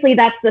obviously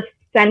that's the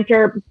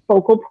center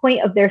focal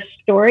point of their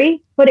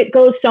story, but it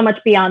goes so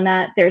much beyond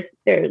that. There's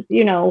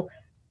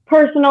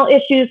personal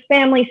issues,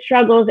 family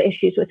struggles,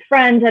 issues with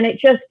friends, and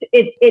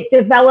it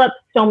develops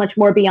so much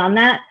more beyond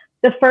that.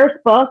 The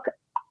first book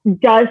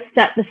does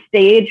set the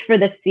stage for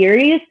the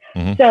series.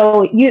 Mm-hmm.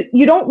 So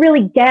you don't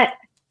really get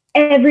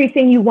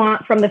everything you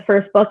want from the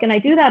first book. And I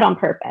do that on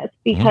purpose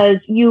because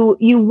you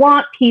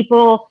want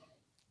people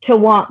to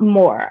want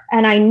more.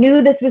 And I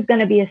knew this was going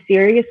to be a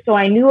series. So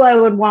I knew I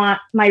would want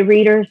my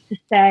readers to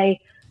say,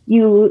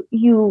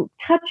 you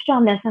touched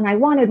on this and I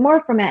wanted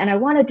more from it. And I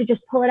wanted to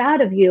just pull it out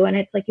of you. And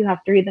it's like, you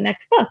have to read the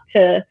next book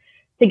to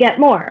get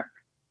more.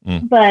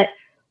 Mm. But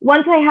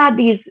once I had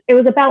these, it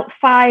was about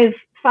five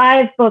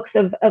books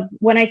of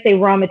when I say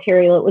raw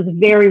material, it was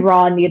very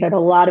raw and needed a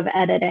lot of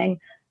editing.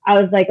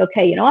 I was like,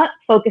 okay, you know what?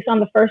 Focus on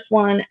the first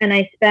one. And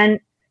I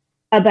spent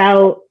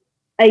about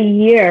a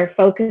year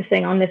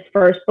focusing on this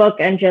first book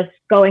and just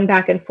going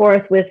back and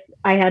forth with,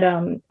 I had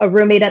a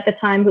roommate at the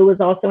time who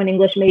was also an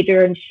English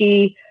major, and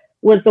she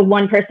was the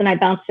one person I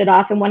bounced it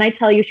off. And when I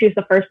tell you she was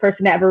the first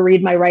person to ever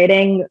read my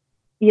writing,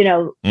 she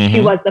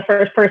was the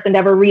first person to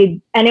ever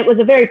read. And it was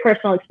a very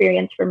personal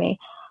experience for me.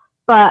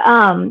 But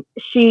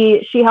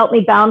she helped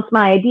me bounce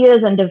my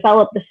ideas and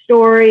develop the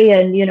story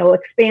and,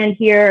 expand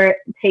here,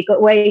 take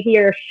away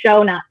here,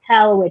 show, not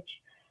tell, which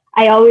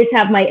I always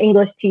have my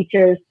English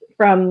teachers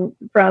from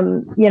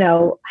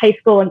high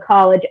school and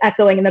college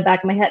echoing in the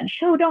back of my head,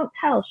 show, don't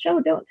tell, show,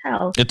 don't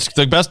tell. It's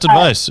the best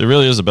advice. It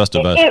really is the best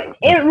advice.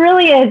 It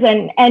really is.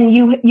 And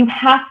you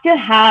have to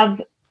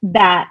have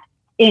that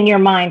in your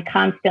mind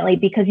constantly,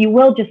 because you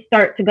will just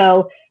start to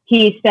go,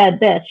 he said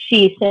this,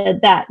 she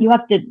said that. You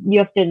have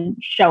to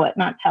show it,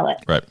 not tell it.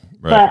 Right.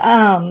 But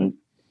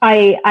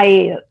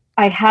I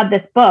had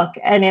this book,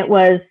 and it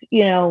was,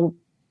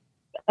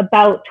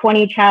 about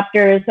 20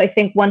 chapters. I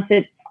think once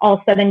it's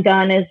all said and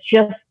done is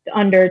just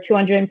under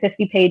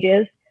 250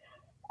 pages.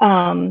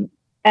 And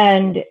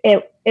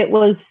it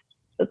was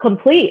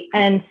complete.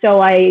 And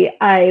so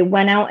I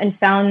went out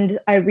and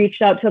I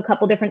reached out to a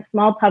couple different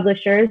small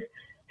publishers,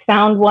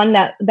 found one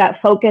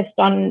that focused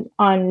on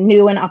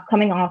new and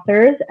upcoming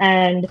authors,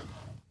 and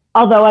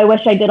although I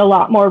wish I did a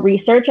lot more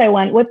research, I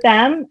went with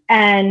them.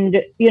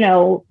 And,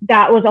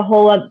 that was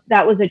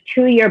a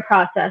 2-year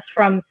process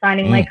from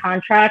signing my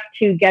contract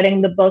to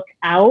getting the book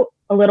out,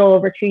 a little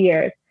over 2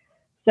 years.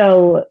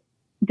 So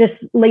this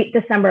late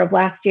December of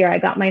last year, I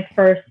got my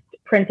first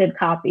printed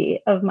copy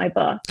of my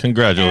book.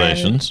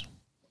 Congratulations.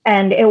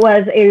 And it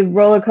was a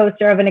roller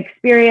coaster of an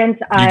experience.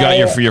 You got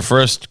your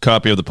first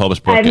copy of the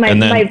published book. I have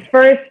my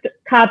first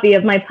copy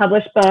of my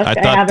published book. I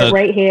have it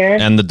right here.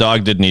 And the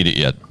dog didn't eat it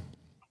yet.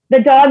 The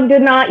dog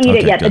did not eat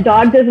it yet. Good. The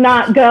dog does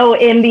not go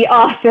in the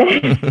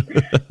office.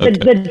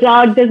 the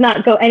dog does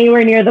not go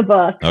anywhere near the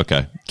book.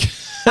 Okay.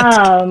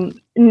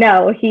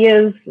 No, he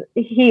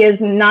is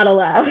not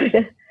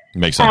allowed.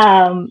 Makes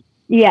sense.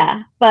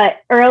 Yeah, but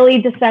early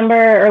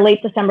December or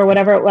late December,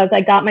 whatever it was,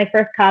 I got my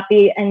first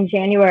copy in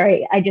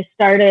January. I just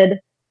started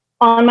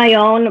on my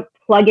own,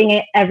 plugging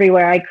it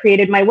everywhere. I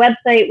created my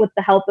website with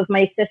the help of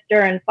my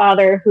sister and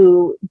father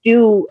who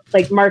do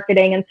like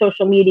marketing and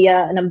social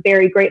media. And I'm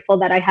very grateful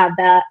that I have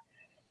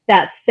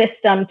that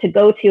system to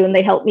go to, and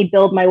they helped me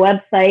build my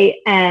website.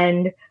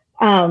 And,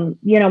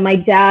 my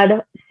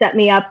dad set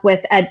me up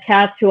with Ed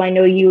Katz, who I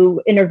know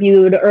you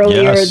interviewed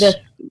earlier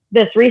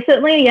this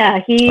recently.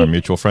 Yeah. Our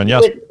mutual friend.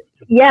 Yes.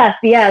 Yes.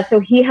 Yeah. So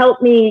he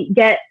helped me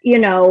get,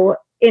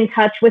 in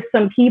touch with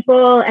some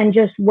people and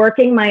just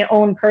working my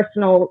own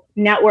personal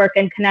network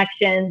and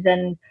connections.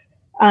 And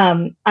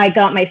I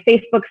got my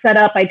Facebook set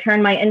up. I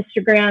turned my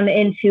Instagram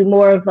into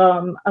more of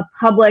a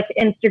public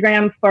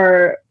Instagram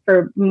for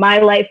my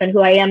life and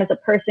who I am as a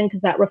person,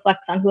 because that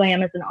reflects on who I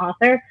am as an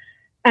author.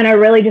 And I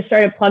really just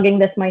started plugging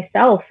this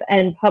myself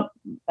and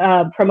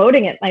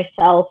promoting it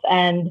myself.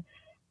 And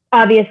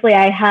obviously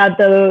I had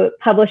the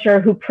publisher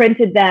who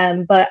printed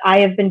them, but I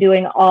have been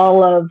doing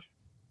all of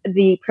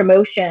the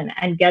promotion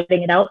and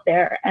getting it out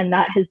there. And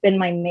that has been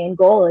my main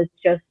goal, is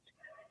just,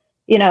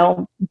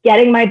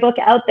 getting my book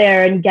out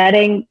there and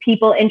getting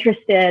people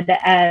interested.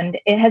 And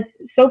it has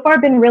so far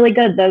been really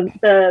good.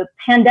 The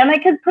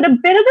pandemic has put a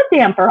bit of a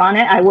damper on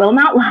it. I will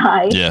not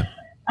lie. Yeah.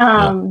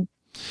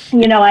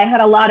 I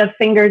had a lot of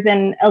fingers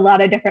in a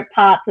lot of different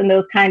pots, and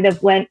those kind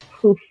of went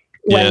poof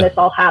when this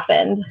all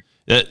happened.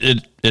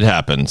 It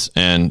happens.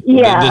 And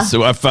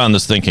I've found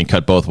this thing can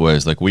cut both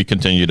ways. Like, we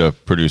continue to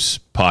produce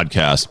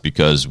podcasts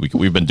because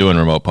we've been doing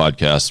remote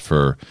podcasts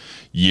for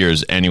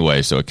years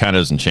anyway. So it kind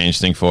of doesn't change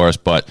things for us.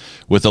 But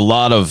with a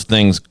lot of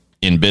things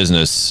in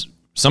business,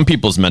 some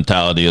people's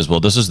mentality is, well,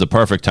 this is the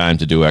perfect time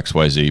to do X,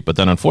 Y, Z. But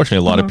then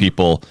unfortunately, a lot of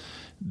people,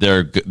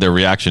 their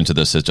reaction to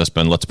this has just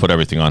been, let's put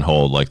everything on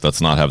hold. Like,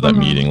 let's not have that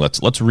meeting. Let's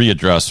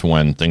readdress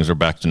when things are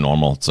back to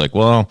normal. It's like,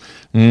 well,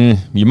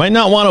 you might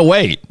not want to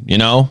wait,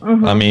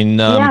 I mean,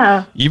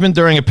 even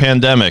during a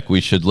pandemic, we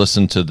should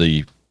listen to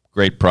the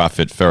great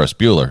prophet Ferris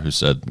Bueller, who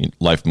said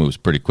life moves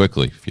pretty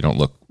quickly. If you don't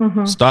look,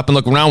 stop and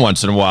look around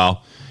once in a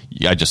while.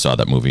 Yeah, I just saw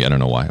that movie. I don't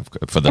know why,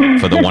 for the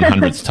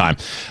 100th time.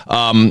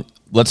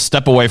 Let's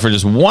step away for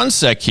just one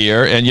sec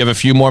here. And you have a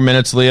few more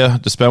minutes,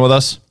 Leigha, to spend with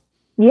us?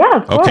 Yeah,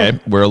 of course. Okay,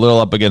 we're a little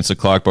up against the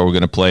clock, but we're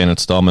going to play an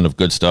installment of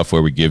Good Stuff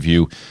where we give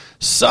you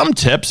some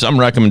tips, some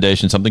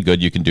recommendations, something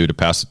good you can do to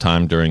pass the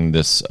time during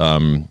this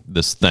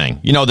this thing.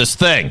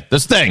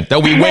 This thing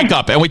that we wake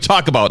up and we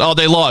talk about all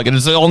day long, and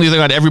it's the only thing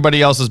on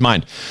everybody else's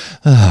mind.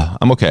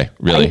 I'm okay,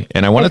 really.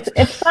 And I want to...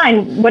 It's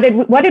fine. What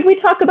did we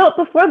talk about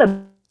before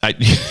the...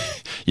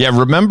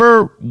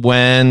 remember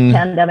when...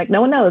 Pandemic,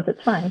 no one knows.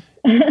 It's fine.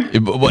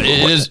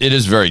 It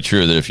is very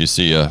true that if you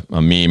see a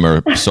meme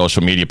or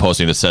social media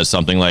posting that says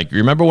something like,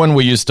 remember when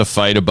we used to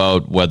fight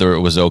about whether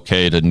it was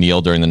okay to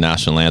kneel during the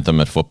national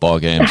anthem at football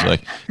games?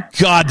 Like,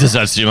 God, does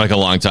that seem like a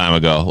long time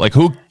ago? Like,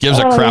 who gives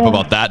a crap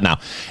about that now?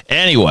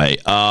 Anyway,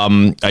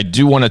 I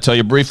do want to tell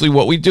you briefly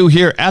what we do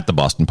here at the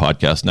Boston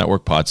Podcast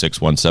Network,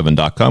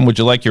 pod617.com. Would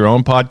you like your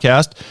own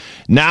podcast?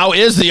 Now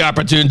is the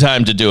opportune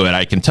time to do it.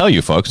 I can tell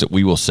you, folks, that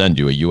we will send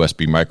you a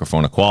USB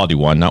microphone, a quality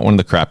one, not one of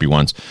the crappy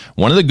ones,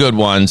 one of the good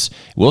ones.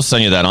 We'll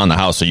send you that on the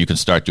house so you can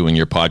start doing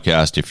your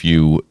podcast if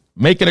you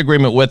make an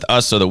agreement with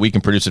us so that we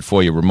can produce it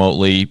for you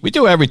remotely. We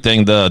do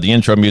everything, the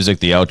intro music,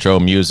 the outro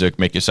music,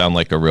 make you sound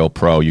like a real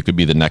pro. You could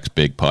be the next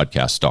big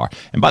podcast star.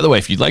 And by the way,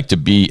 if you'd like to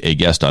be a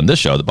guest on this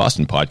show, the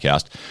Boston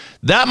Podcast,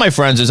 that, my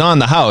friends, is on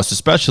the house,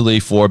 especially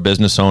for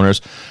business owners,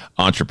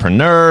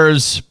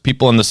 entrepreneurs,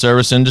 people in the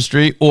service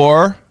industry,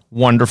 or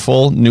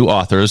wonderful new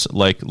authors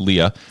like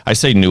Leigha. I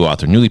say new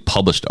author, newly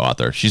published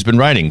author. She's been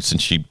writing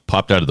since she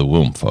popped out of the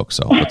womb, folks.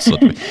 So let's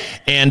look.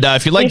 And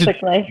if you'd like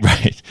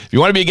if you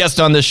want to be a guest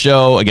on this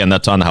show, again,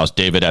 that's on the house.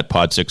 David at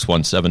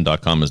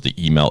pod617.com is the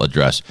email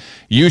address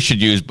you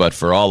should use. But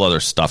for all other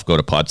stuff, go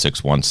to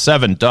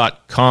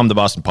pod617.com, the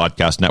Boston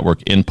Podcast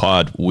Network. In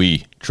Pod,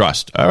 we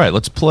trust. All right,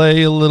 let's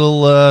play a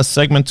little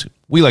segment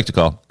we like to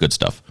call Good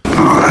Stuff.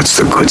 Oh, that's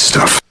the good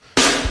stuff.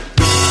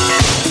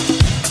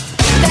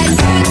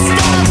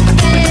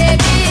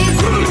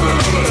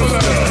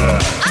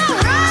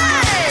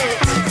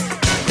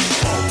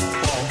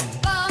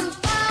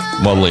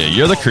 Well, Leigha,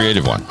 you're the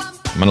creative one.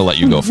 I'm going to let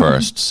you go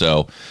first.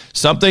 So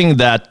something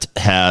that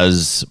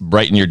has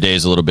brightened your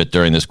days a little bit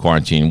during this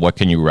quarantine, what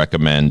can you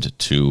recommend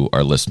to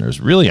our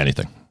listeners? Really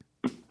anything.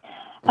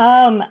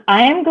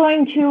 I am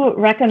going to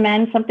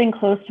recommend something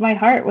close to my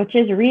heart, which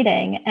is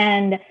reading.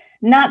 And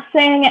not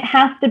saying it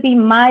has to be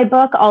my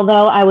book,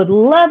 although I would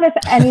love if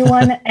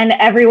anyone and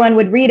everyone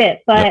would read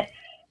it. But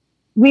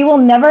we will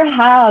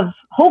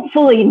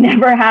hopefully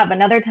never have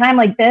another time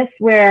like this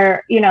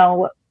where,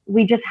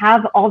 we just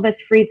have all this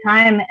free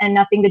time and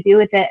nothing to do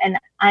with it. And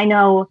I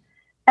know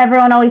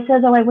everyone always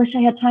says, oh, I wish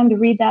I had time to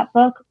read that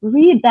book.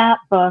 Read that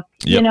book.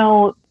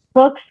 Yep.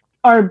 Books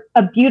are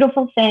a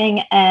beautiful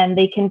thing, and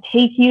they can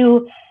take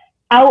you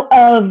out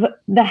of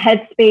the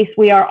headspace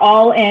we are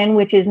all in,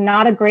 which is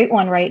not a great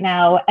one right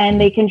now. And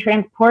they can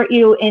transport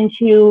you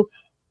into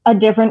a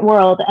different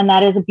world. And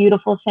that is a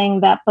beautiful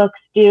thing that books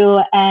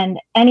do. And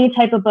any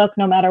type of book,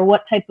 no matter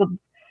what type of,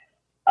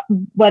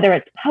 whether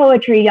it's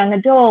poetry, young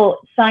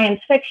adult,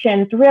 science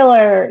fiction,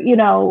 thriller,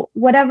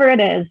 whatever it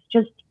is,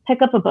 just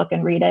pick up a book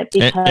and read it.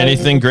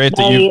 Anything great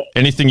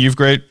anything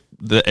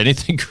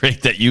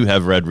great that you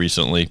have read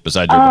recently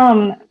besides your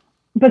book?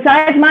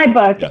 Besides my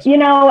book, yes.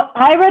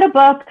 I read a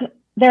book.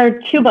 There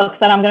are two books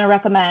that I'm going to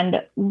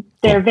recommend.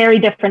 They're very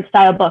different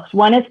style books.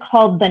 One is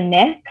called The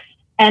Nix,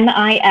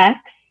 Nix,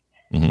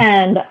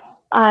 and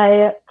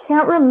I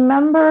can't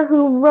remember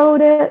who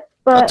wrote it.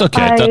 But that's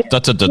okay.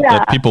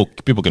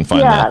 People can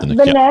find that. The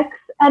Nix,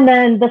 and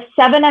then The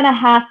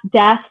 7.5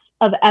 Deaths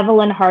of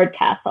Evelyn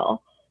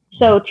Hardcastle.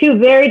 So two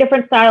very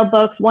different style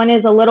books. One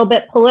is a little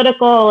bit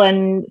political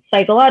and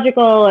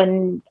psychological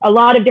and a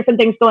lot of different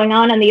things going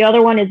on. And the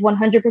other one is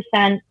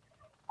 100%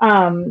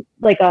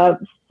 like a,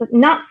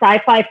 not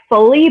sci-fi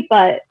fully,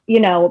 but,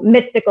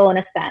 mystical in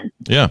a sense.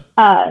 Yeah.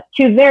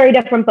 Two very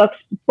different books,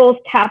 both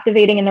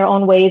captivating in their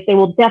own ways. They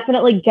will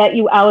definitely get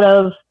you out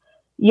of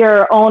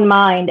your own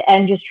mind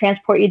and just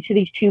transport you to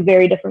these two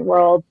very different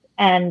worlds.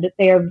 And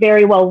they are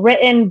very well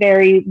written,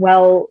 very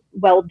well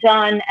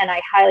done. And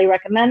I highly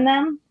recommend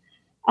them.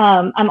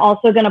 I'm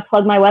also going to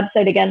plug my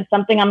website again.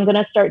 Something I'm going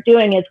to start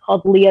doing is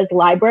called Leigha's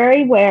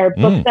Library, where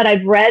books that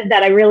I've read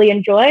that I really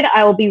enjoyed,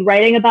 I will be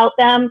writing about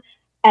them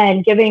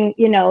and giving,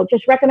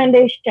 just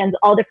recommendations,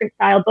 all different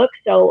style books.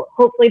 So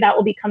hopefully that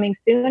will be coming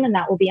soon, and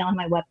that will be on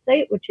my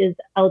website, which is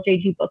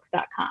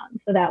ljgbooks.com.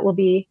 So that will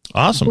be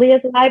awesome.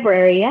 Leigha's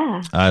Library.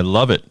 Yeah. I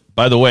love it.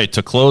 By the way,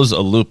 to close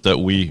a loop that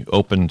we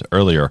opened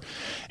earlier,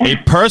 a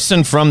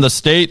person from the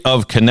state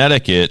of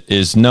Connecticut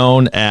is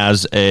known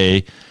as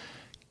a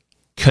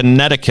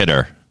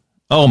Connecticuter.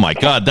 Oh my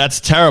God, that's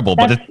terrible.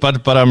 But that's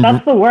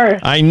the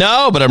worst. I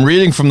know, but I'm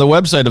reading from the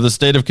website of the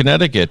state of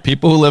Connecticut.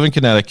 People who live in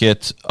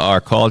Connecticut are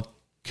called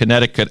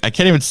Connecticut. I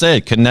can't even say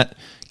it.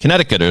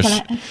 Connecticuters.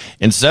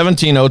 In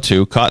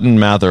 1702, Cotton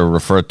Mather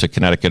referred to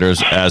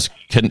Connecticuters as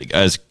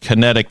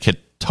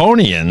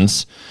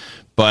Connecticutonians,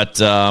 but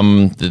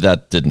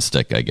that didn't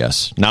stick, I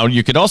guess. Now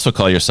you could also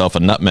call yourself a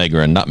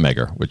nutmegger and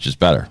nutmegger, which is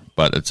better.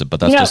 But that's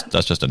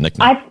just a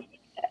nickname.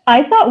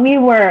 I thought we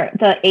were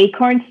the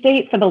acorn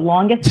state for the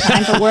longest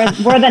time, but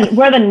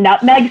we're the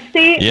nutmeg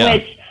state,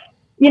 which,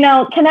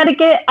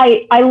 Connecticut,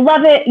 I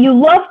love it. You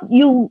love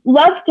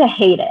to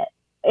hate it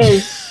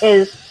is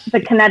the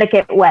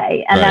Connecticut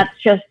way. And right.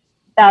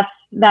 that's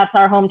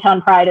our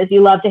hometown pride, is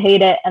you love to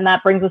hate it. And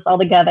that brings us all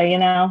together,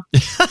 I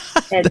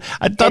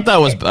thought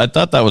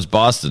that was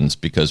Boston's,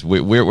 because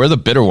we're the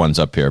bitter ones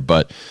up here,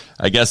 but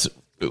I guess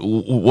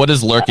what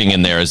is lurking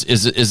in there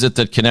is it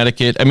that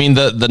Connecticut, I mean,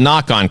 the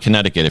knock on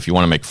Connecticut, if you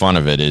want to make fun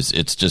of it, is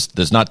it's just,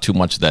 there's not too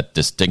much that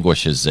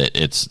distinguishes it.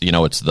 It's,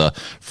 it's the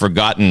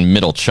forgotten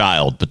middle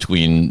child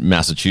between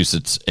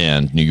Massachusetts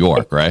and New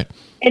York, right?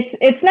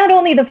 It's not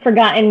only the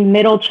forgotten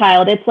middle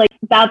child. It's like,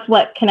 that's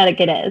what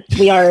Connecticut is.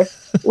 We are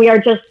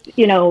just,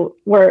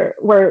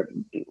 we're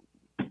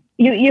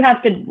you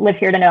have to live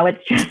here to know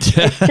it's just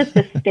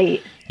a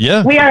state.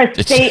 Yeah. We are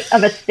a state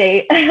of a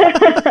state.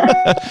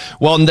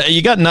 Well,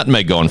 you got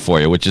nutmeg going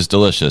for you, which is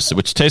delicious,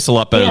 which tastes a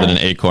lot better than an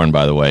acorn,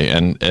 by the way.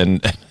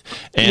 And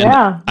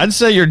I'd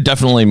say you're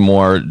definitely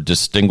more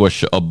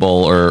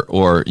distinguishable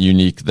or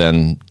unique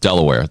than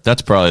Delaware.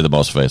 That's probably the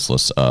most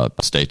faceless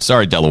state.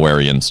 Sorry,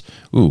 Delawareans.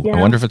 Ooh, I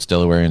wonder if it's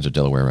Delawareans or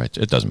Delawareites.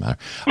 It doesn't matter.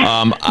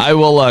 I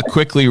will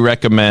quickly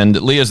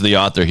recommend, Leah's the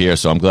author here,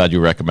 so I'm glad you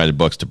recommended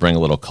books to bring a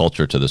little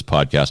culture to this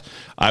podcast.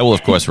 I will,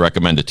 of course,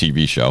 recommend a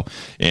TV show.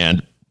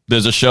 And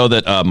there's a show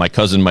that my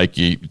cousin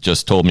Mikey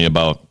just told me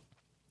about,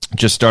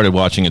 just started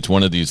watching. It's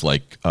one of these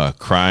like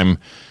crime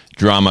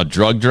drama,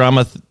 drug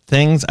drama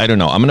things. I don't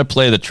know. I'm going to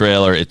play the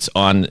trailer. It's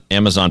on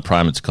Amazon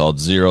Prime. It's called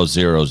 000.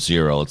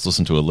 Let's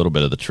listen to a little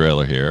bit of the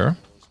trailer here.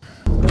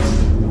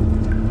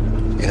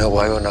 You know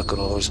why we're not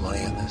going to lose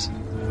money on this?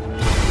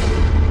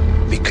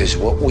 Because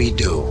what we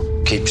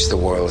do keeps the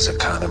world's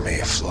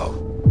economy afloat.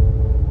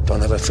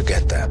 Don't ever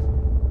forget that.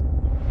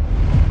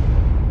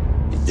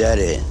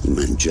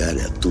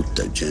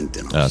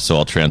 So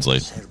I'll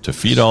translate. To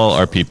feed all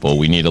our people,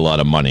 we need a lot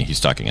of money. He's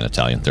talking in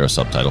Italian. There are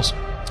subtitles.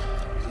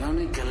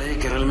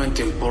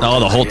 Oh,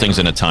 the whole thing's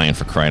in Italian,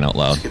 for crying out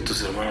loud.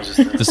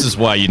 This is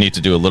why you need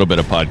to do a little bit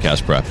of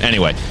podcast prep.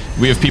 Anyway,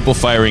 we have people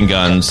firing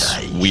guns.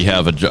 We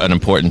have an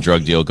important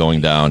drug deal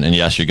going down. And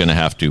yes, you're going to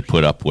have to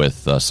put up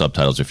with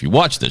subtitles if you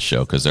watch this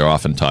show, because they're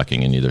often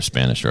talking in either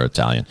Spanish or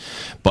Italian.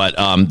 But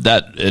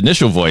that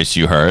initial voice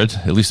you heard,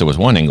 at least there was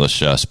one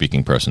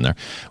English-speaking person there,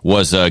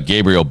 was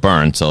Gabriel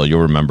Byrne. So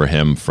you'll remember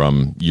him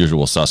from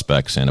Usual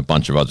Suspects and a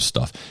bunch of other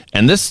stuff.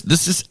 And this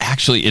is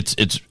actually,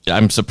 it's.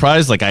 I'm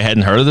surprised, like, I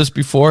hadn't heard of this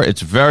before.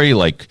 It's very,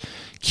 like,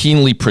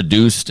 keenly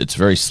produced. It's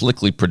very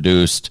slickly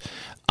produced.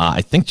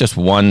 I think just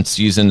one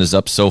season is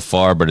up so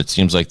far, but it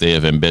seems like they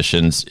have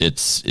ambitions.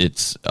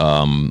 It's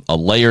a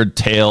layered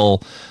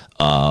tale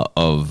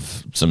of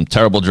some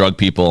terrible drug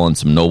people and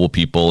some noble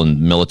people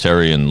in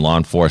military and law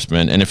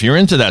enforcement. And if you're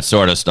into that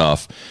sort of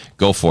stuff,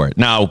 go for it.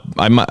 Now,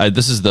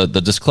 this is the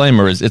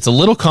disclaimer is it's a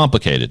little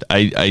complicated.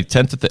 I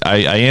tend to I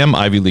am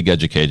Ivy League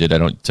educated. I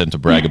don't tend to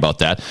brag about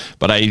that,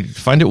 but I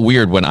find it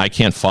weird when I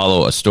can't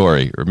follow a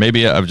story, or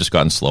maybe I've just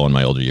gotten slow in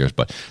my older years,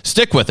 but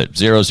stick with it.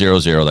 000,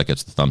 that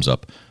gets the thumbs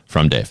up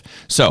from Dave.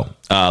 So,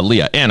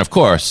 Leigha, and of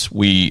course,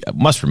 we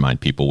must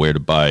remind people where to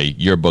buy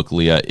your book,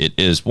 Leigha. It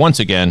is, once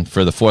again,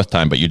 for the fourth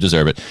time, but you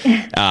deserve it,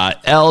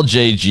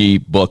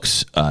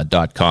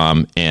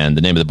 ljgbooks.com, and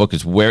the name of the book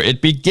is Where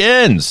It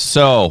Begins.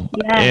 So,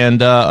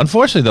 and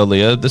unfortunately, though,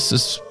 Leigha, this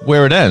is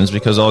where it ends,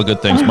 because all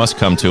good things must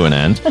come to an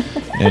end,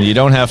 and you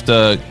don't have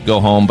to go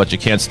home, but you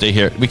can't stay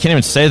here. We can't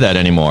even say that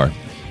anymore.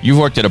 You've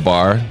worked at a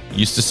bar. You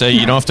used to say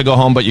you don't have to go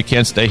home, but you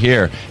can't stay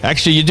here.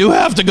 Actually, you do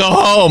have to go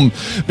home,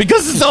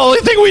 because it's the only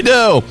thing we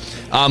do.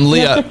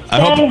 Leigha, I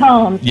hope stay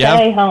home.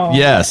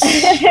 Yes,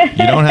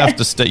 you don't have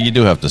to stay. You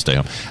do have to stay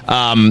home.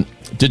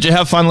 Did you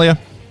have fun, Leigha?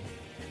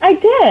 I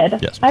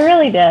did. Yes, I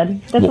really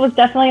did. This was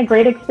definitely a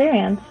great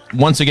experience.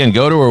 Once again,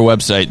 go to her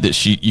website.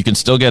 You can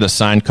still get a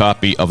signed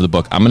copy of the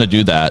book. I'm going to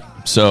do that.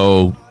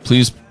 So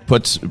please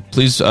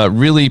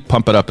really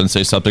pump it up and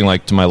say something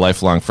like, "To my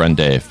lifelong friend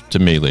Dave," to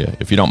me, Leigha,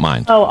 if you don't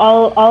mind. Oh,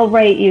 I'll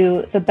write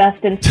you the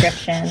best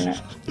inscription.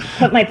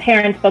 Put my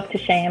parents' book to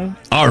shame.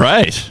 All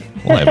right.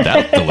 We'll have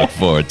that to look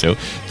forward to.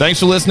 Thanks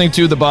for listening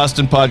to the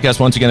Boston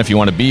Podcast. Once again, if you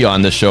want to be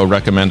on this show,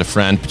 recommend a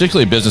friend,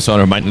 particularly a business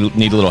owner who might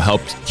need a little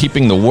help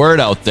keeping the word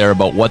out there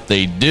about what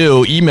they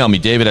do. Email me,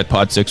 David at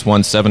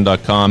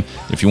pod617.com.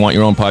 If you want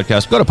your own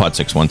podcast, go to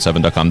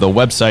pod617.com, the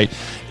website,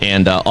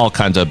 and all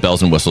kinds of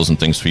bells and whistles and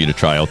things for you to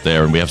try out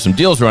there. And we have some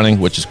deals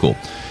running, which is cool.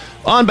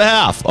 On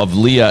behalf of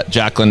Leigha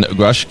Jaclynn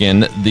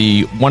Grushkin,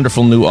 the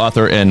wonderful new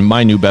author and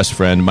my new best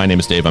friend, my name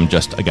is Dave. I'm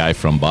just a guy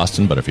from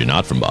Boston, but if you're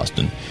not from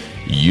Boston,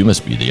 you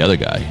must be the other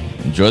guy.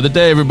 Enjoy the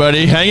day,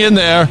 everybody. Hang in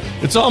there.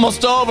 It's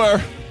almost over.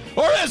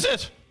 Or is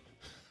it?